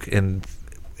Archduke, and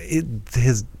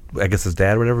his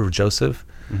dad, or whatever, Joseph,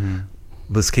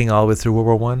 was king all the way through World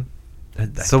War One.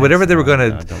 So whatever they were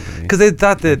going to, because they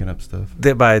thought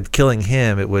that by killing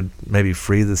him, it would maybe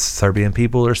free the Serbian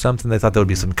people or something. They thought there would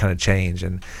be some kind of change,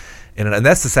 and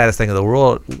that's the saddest thing of the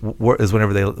world is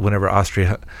whenever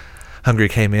Austria-Hungary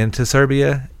came into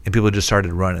Serbia, and people just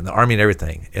started running, the army and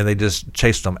everything, and they just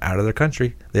chased them out of their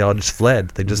country. They all just fled.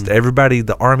 They just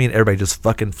the army and everybody just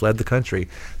fucking fled the country.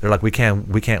 They're like, we can't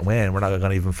win. We're not going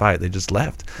to even fight. They just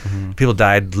left. People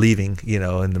died leaving, in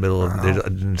the middle of.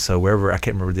 And so wherever, I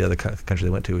can't remember the other country they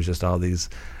went to, it was just all these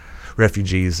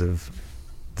refugees of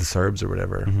the Serbs or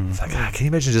whatever. It's like, can you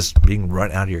imagine just being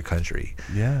run out of your country?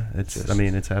 Yeah, it's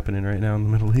happening right now in the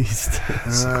Middle East.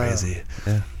 It's crazy.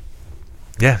 Yeah.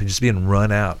 Yeah, just being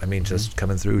run out. I mean, just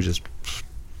coming through, just,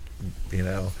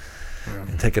 and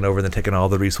taking over, and then taking all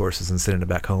the resources and sending it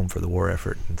back home for the war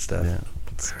effort and stuff.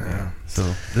 Yeah.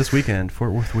 So this weekend,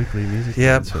 Fort Worth Weekly Music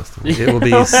Festival. It will be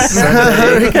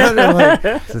Sunday.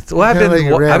 Well, I've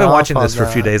been watching this for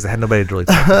a few days. I had nobody to really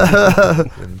talk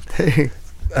to.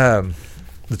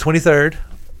 The 23rd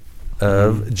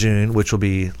of June, which will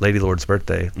be Lady Lord's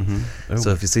birthday.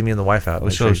 So if you see me in the wife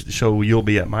out, so you'll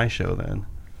be at my show then.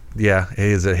 Yeah,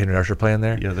 is it Henry Archer playing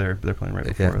there? Yeah, they're playing right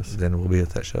before us. Then we'll be at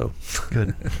that show.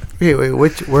 Good.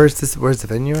 Wait, where's the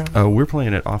venue at? We're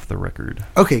playing it Off the Record.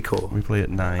 Okay, cool. We play at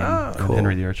 9. Oh, cool.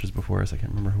 Henry the Archer's before us. I can't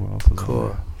remember who else was Cool. on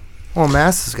there. Well,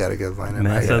 Mass has got a good lineup.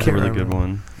 Mass has a really good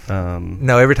one.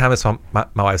 No, every time it's my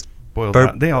wife's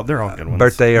they're all good ones.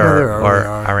 birthday or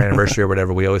our anniversary or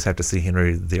whatever, we always have to see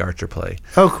Henry the Archer play.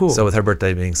 Oh, cool. So with her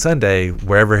birthday being Sunday,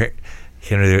 wherever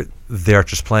Henry the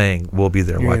Archer's playing, we'll be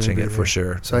there watching it for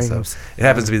sure. So it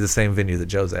happens to be the same venue that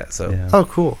Joe's at. So Oh,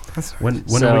 cool. That's when are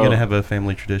we going to have a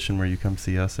family tradition where you come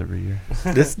see us every year?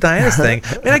 This is Diana's thing.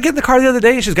 Man, I get in the car the other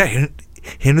day and she's got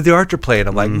Henry the Archer playing.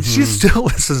 I'm like, she still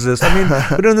listens to this. I mean,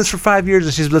 we're doing this for 5 years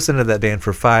and she's listening to that band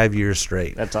for 5 years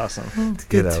straight. That's awesome. It's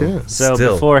good too. So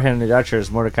before Henry the Archer is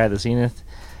Mordecai the Zenith.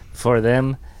 For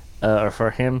them, or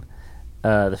for him,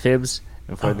 the Fibs,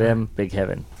 and for them, Big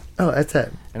Heaven. Oh, that's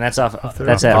it. And that's off the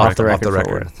record. Off the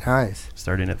record. Nice.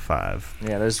 Starting at 5.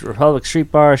 Yeah, there's Republic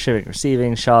Street Bar, Shipping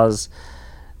Receiving, Shaw's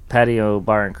Patio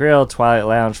Bar and Grill, Twilight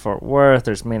Lounge, Fort Worth.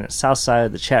 There's Main at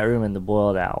Southside, the Chat Room, and the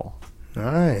Boiled Owl.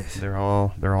 Nice. They're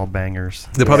all bangers.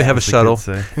 They'll probably have a shuttle.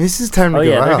 This is time to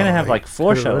go out. They're going to have like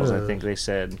 4 shuttles, I think they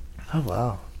said. Oh,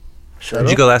 wow. Did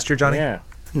you go last year, Johnny? Yeah.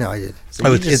 No, I did.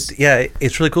 So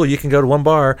it's really cool. You can go to one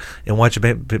bar and watch a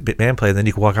band play, and then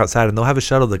you can walk outside, and they'll have a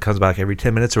shuttle that comes back every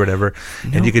 10 minutes or whatever,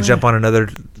 and you can jump on another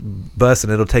bus,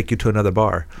 and it'll take you to another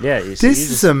bar. Yeah, this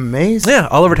is amazing. Yeah,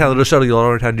 all over town. They'll shuttle you all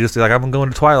over town. You just be like, I'm going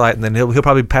to Twilight, and then he'll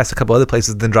probably pass a couple other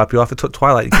places, and then drop you off at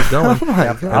Twilight and keep going. Oh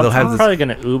my God. I'm probably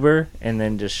going to Uber and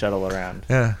then just shuttle around.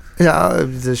 Yeah. Yeah,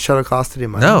 the shuttle costed you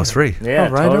money? No, it's free. Yeah,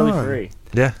 right totally on. free.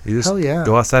 Yeah, you just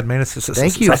go outside, man.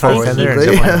 Thank you for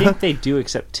I think they do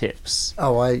accept tips.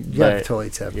 Oh, yeah, totally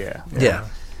tip. Yeah.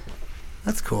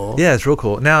 That's cool. Yeah, it's real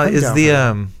cool. Now, is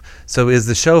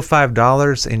the show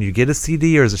 $5 and you get a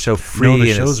CD, or is the show free? No,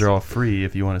 the shows are all free.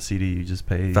 If you want a CD, you just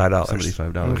pay $5. somebody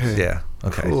 $5. Okay. Yeah.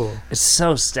 Okay. Cool. It's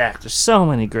so stacked. There's so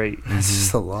many great. It's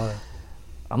just a lot.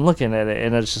 I'm looking at it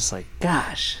and it's just like,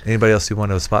 gosh. Anybody else you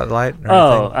want to spotlight? Or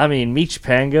anything? I mean, Meech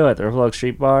Pango at the Republic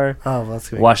Street Bar. Oh, well, that's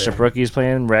good. Washed Up Rookies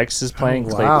playing. Rex is playing.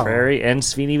 Clay Prairie and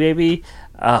Sweeney Baby.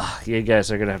 You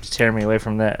guys are gonna have to tear me away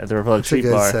from that at the Republic Street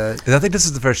Bar. And I think this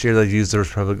is the first year they've used the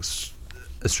Republic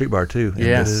a street bar too. in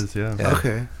Yeah. It this. is, yeah. Yeah.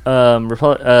 Okay.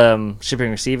 Shipping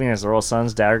and receiving has the Royal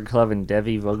Sons, Dagger Club, and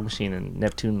Devi Vogue Machine, and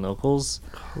Neptune Locals.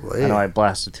 Wait. I know I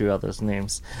blasted through all those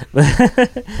names. Oh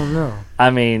no. I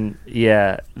mean,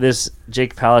 yeah, this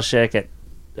Jake Palashek at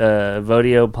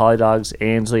Vodio, Polydogs,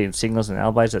 Ainsley, and Signals and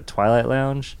Alibis at Twilight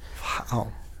Lounge.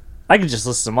 Wow. I could just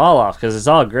list them all off because it's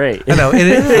all great. I know, and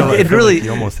it really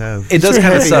You almost have. it does These are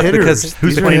kind of heavy suck hitters. because Who's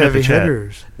These are playing at the heavy chat?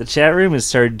 hitters. The chat room is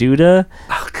Sir Duda,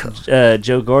 Oh god.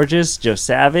 Joe Gorgeous, Joe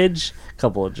Savage, a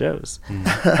couple of Joes,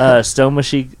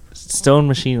 Stone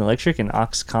Machine Electric, and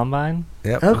Ox Combine.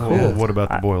 yep. Oh, Oh, cool. what about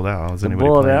the Boiled Owl? Is The anybody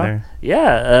Boiled playing Out. there?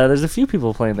 Yeah, there's a few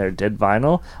people playing there. Dead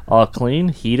Vinyl, All Clean,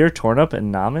 Heater, Torn Up, and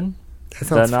Namen. That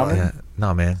sounds The fun. Namen? Yeah.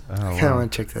 No, man. Oh, I kind of wow.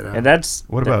 want to check that out. And that's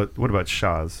What about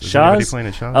Shaw's? Is anybody Shaw's. playing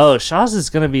at Shaw's? Oh, Shaw's is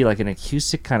gonna be like an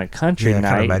acoustic kind of country Yeah, I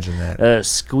kind of night. imagine that.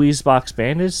 Squeezebox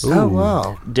Bandits, Oh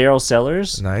wow. Daryl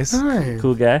Sellers, Nice. Nice.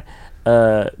 cool guy,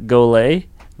 Golay,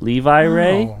 Levi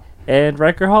Ray, Wow. and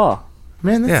Riker Hall.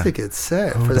 Man, that's Yeah. a good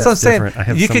set Oh, for That's that. what I'm saying. different. I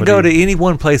have You could go to somebody- any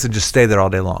one place and just stay there all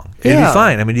day long. It'd Yeah. be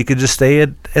fine. I mean, you could just stay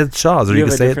at Shaw's, or You you have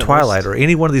could a stay at different Twilight, list. or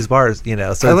any one of these bars. You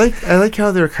know, so I it's- like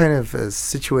how they're kind of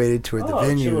situated toward the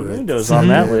venue. Windows on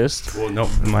that list. Well, no,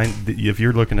 mine. If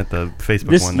you're looking at the Facebook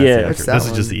This- one, yeah. that's the It's actual, that this is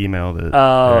one. just the email that.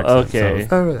 Oh, Eric sent, okay.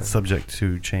 so Oh, really? subject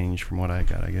to change from what I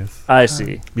got, I guess. I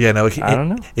see. yeah, no, I don't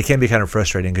know. it can be kind of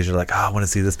frustrating because you're like, oh, I want to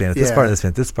see this band at this Yeah. part, this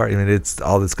band at this part. I mean, it's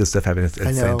all this good stuff happening at the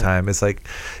I same know. time. It's like,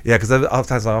 yeah, because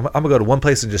oftentimes I'm gonna go to one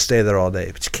place and just stay there all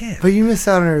day, but you can't. But you miss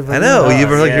out on everybody. I know else. you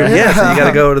were like, yeah. yeah, so you got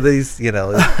to go to these, you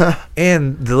know,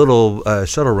 and the little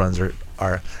shuttle runs are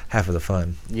half of the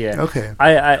fun. Yeah. Okay.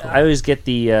 I always get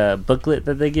the booklet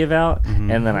that they give out,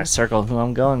 Mhm. and then I circle who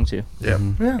I'm going to, Yeah. Yeah.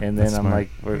 and then That's I'm smart. like,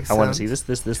 Makes I want to sense.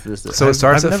 see this. So it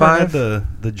starts I've at never had 5?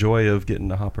 the joy of getting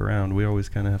to hop around. We always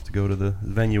kind of have to go to the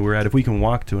venue we're at. If we can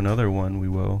walk to another one, we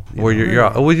will. you Or know. you're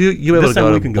well, you able This to time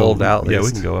go we to can Bold Out. Yeah, we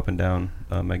list. can go up and down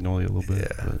Magnolia a little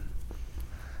bit. Yeah. but-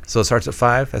 So it starts at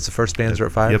 5. That's the first bands are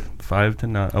at 5. Yep, 5 to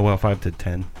 9. Oh well, 5 to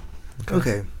 10.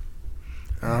 Okay.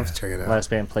 I'll have to check it out. Last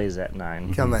band plays at 9.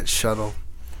 Get on that shuttle.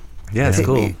 Yeah, it's take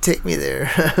cool. Take me there.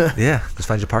 Yeah, just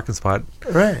find your parking spot.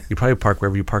 Right. You probably park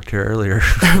wherever you parked here earlier.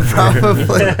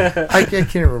 Probably. I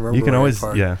can't remember. You can where I always,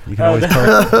 parked. yeah, you can always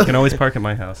park. You can always park at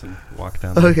my house and walk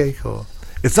down. There. Okay, cool.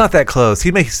 It's not that close.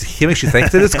 He makes you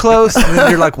think that it's close, and then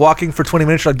you're like walking for 20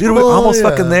 minutes. You're like, dude, we're Oh, almost yeah.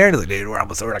 fucking there. And he's like, dude,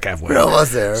 we're like halfway. We're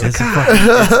almost there.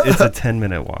 It's a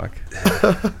 10-minute walk.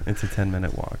 It's a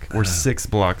 10-minute walk. We're 6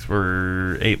 blocks.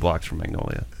 We're 8 blocks from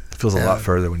Magnolia. It feels a Yeah. lot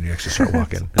further when you actually start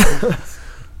walking.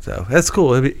 So that's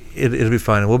cool. It'll be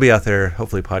fun. And we'll be out there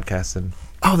hopefully podcasting.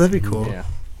 Oh, that'd be cool. Yeah.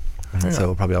 And Yeah. so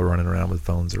we'll probably all running around with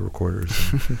phones or recorders.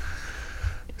 And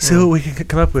see what we can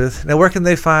come up with. Now, where can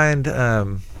they find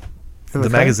the Okay.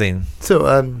 magazine? So,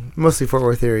 mostly Fort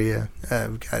Worth area.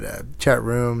 We've got a chat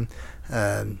room.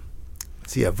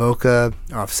 See a Voca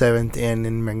off 7th and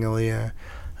in Magnolia.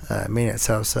 Main at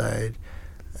Southside.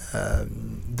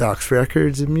 Doc's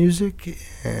Records and Music.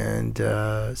 And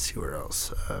let's see where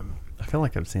else. I feel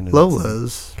like I've seen it.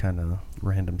 Lola's. Kind of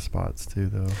random spots too,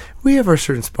 though. We have our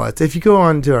certain spots. If you go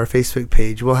on to our Facebook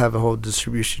page, we'll have a whole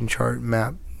distribution chart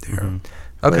map there. Mhm.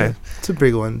 Okay. It's the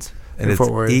big ones. And in it's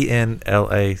Fort Worth.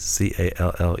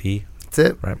 ENLACALLE. That's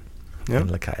it. Right. Yep.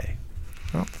 In Calle.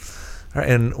 Oh. All right.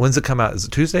 And when's it come out? Is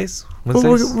it Tuesdays? Well,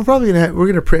 Wednesdays? we're probably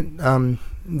gonna print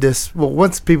this. Well,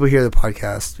 once people hear the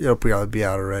podcast, it'll probably be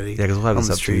out already. Yeah, because we'll have on this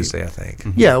the up street. Tuesday, I think.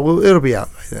 Mhm. Yeah, well, it'll be out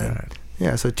by then. All right.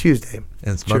 Yeah, so Tuesday,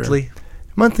 And it's Sure. monthly?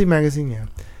 monthly magazine. Yeah,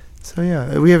 so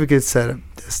yeah, we have a good setup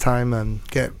this time.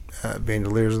 Got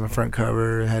Bandoliers on the front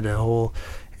cover. Had a whole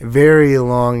very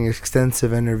long,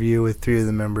 extensive interview with 3 of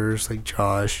the members, like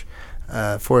Josh.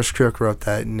 Forrest Crook wrote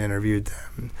that and interviewed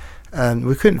them.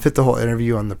 We couldn't fit the whole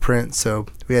interview on the print, so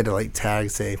we had to tag,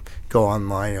 say, go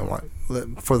online and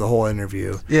for the whole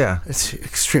interview. Yeah. It's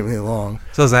extremely long.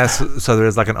 So there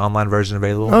is like an online version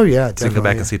available? Oh yeah, So you can go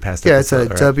back definitely. and see past Yeah, it's at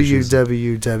episode- or issues.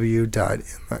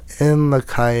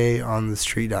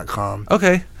 www.inlacayeonthestreet.com.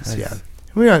 Okay. So, yeah,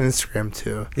 we're on Instagram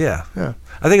too. Yeah. Yeah.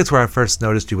 I think it's where I first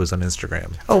noticed you was on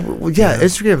Instagram. Oh well, yeah, Yeah.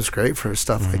 Instagram's great for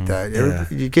stuff like Mhm. that. Yeah.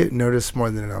 You get noticed more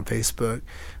than on Facebook.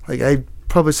 Like I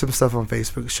publish some stuff on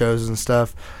Facebook shows and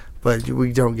stuff, but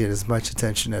we don't get as much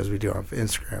attention as we do on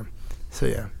Instagram. So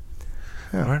yeah.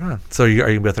 Yeah. Right on. So are you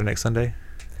going to be out there next Sunday?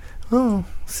 Oh,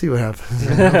 see what happens.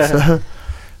 So,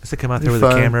 Just to come out Be there with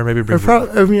fun. a camera, maybe bring... I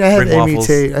have bring Amy waffles.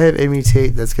 Tate. I have Amy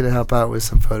Tate that's going to help out with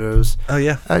some photos. Oh,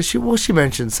 yeah. She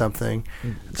mentioned something.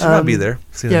 She might be there.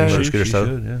 See yeah, the she- motor scooter She show.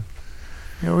 should, yeah.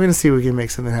 Yeah, we're gonna see if we can make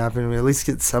something happen. We at least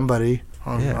get somebody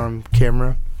on, Yeah. on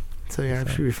camera. So yeah, it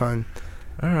should be fun.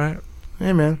 All right.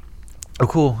 Hey man. Oh,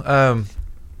 cool.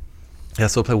 Yeah,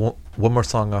 so we'll play one more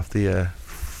song off the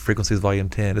Frequencies Volume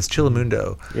 10. It's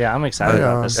Chillamundo. Yeah, I'm excited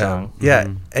about this song.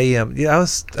 Yeah, AM. Yeah, I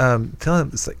was telling them,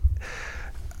 it's like,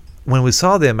 when we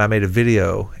saw them, I made a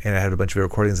video and I had a bunch of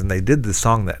recordings, and they did the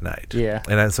song that night. Yeah.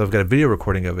 And so I've got a video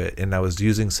recording of it, and I was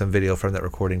using some video from that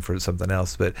recording for something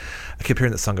else, but I kept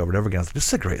hearing that song over and over again. I was like, this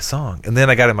is a great song. And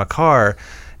then I got in my car,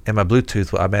 and my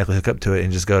Bluetooth will automatically hook up to it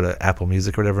and just go to Apple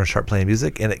Music or whatever and start playing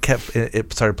music, and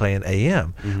it started playing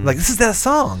AM. I'm like, this is that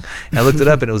song. And I looked it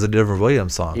up, and it was a Denver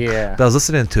Williams song. Yeah. But I was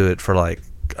listening to it for like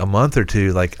a month or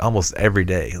two, like almost every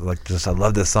day. Like, just I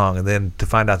love this song. And then to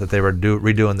find out that they were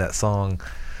redoing that song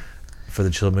for the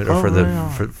Chillamundo,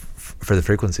 for the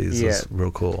Frequencies, is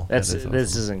real cool. This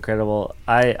is incredible.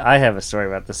 I have a story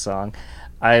about this song.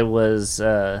 I've always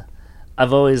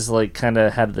like kind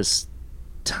of had this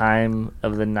time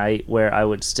of the night where I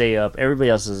would stay up. Everybody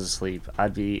else is asleep.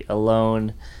 I'd be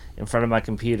alone in front of my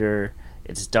computer.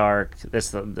 It's dark.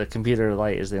 The computer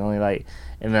light is the only light,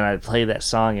 and then I'd play that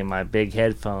song in my big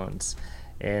headphones,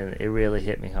 and it really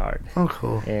hit me hard. Oh,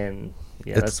 cool. And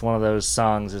yeah, that's one of those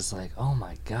songs. It's like, oh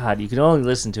my God, you can only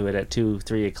listen to it at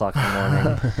 2-3 o'clock in the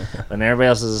morning when everybody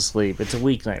else is asleep. It's a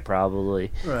weeknight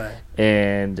probably, Right.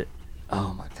 And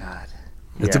oh my God,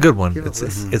 it's a good one. It's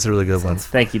a really good one.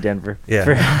 Thank you, Denver.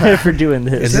 Yeah. for doing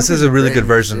this. And this is a really good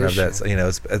version of musician. that. You know,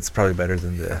 it's probably better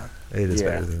than the. It is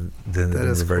better than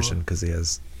the version, because he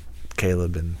has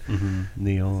Caleb and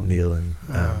Neil and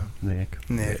Nick.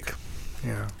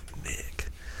 Yeah. Nick.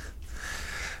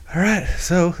 All right,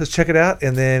 so let's check it out,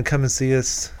 and then come and see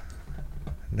us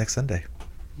next Sunday.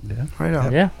 Yeah. Right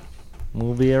on. Yeah,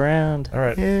 we'll be around. All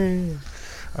right. Yay.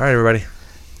 All right, everybody.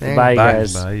 Thanks. Bye, Bye.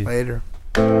 guys. Bye. Later.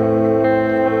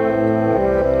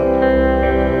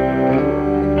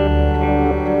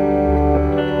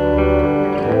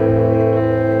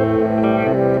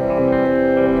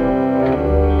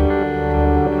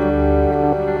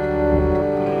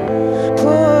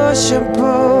 Push your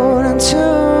boat into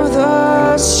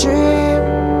the stream,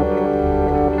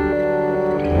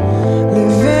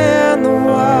 leaving the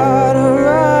water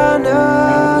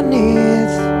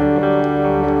underneath.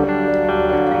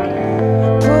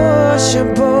 Push your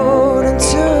boat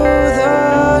into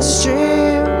the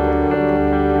stream,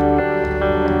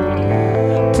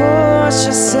 push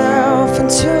yourself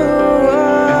into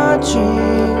a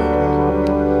dream.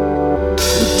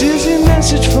 A dizzy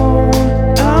message phone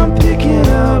I'm picking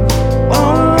up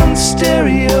on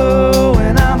stereo,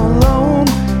 and I'm alone.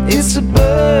 It's a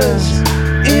buzz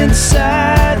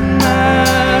inside my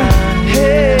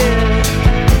head.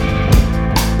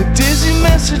 The dizzy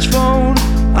message phone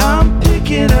I'm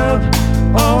picking up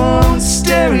on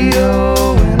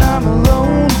stereo, and I'm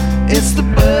alone. It's the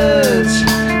buzz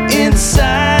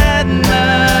inside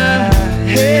my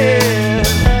head.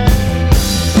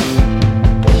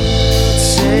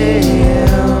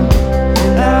 Saying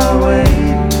I'll wait.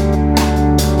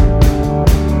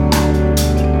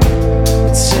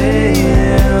 It's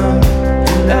AM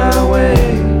and I'll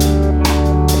wait.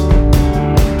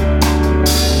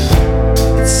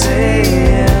 It's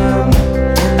AM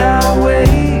and I'll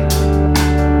wait.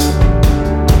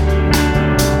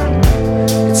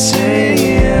 It's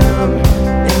AM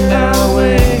and I'll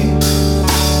wait.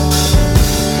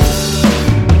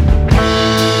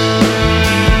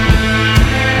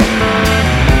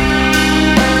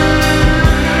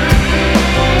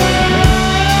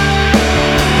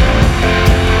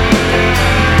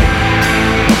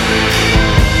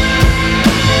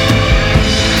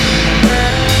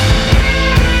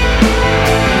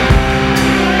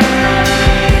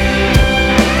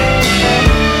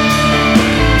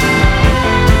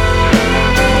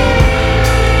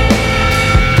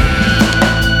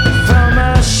 All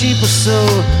my sheep were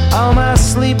sold, all my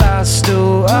sleep I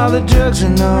stole, all the drugs I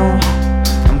know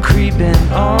I'm creeping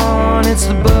on. It's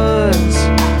the buzz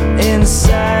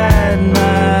inside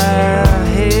my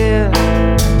head.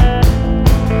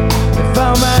 If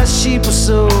all my sheep were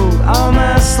sold, all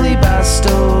my sleep I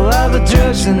stole, all the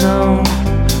drugs I know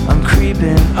I'm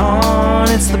creeping on.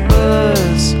 It's the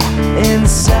buzz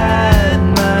inside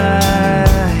my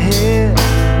head.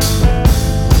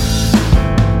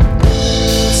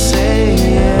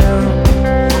 AM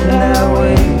and I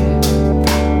wait.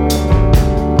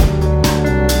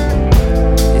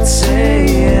 It's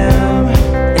AM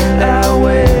and I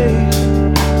wait.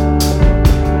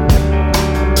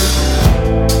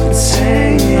 It's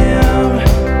AM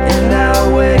and I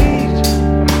wait.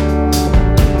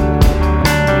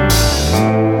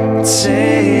 It's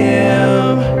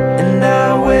AM and I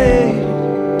wait.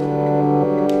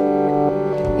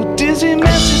 Well, dizzy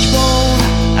message phone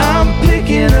I'm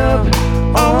picking up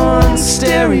on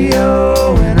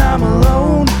stereo, and I'm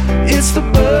alone. It's the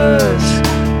buzz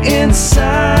in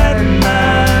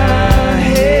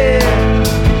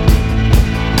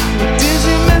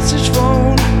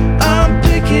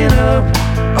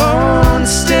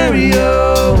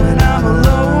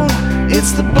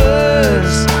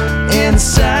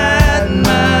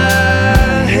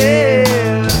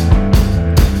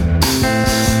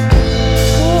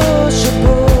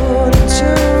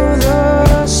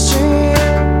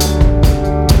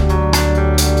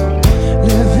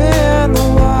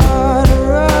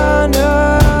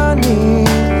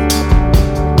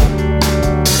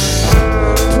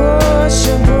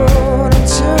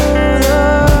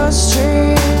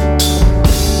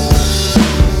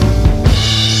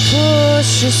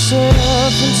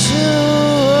yourself into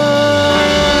a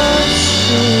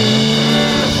dream.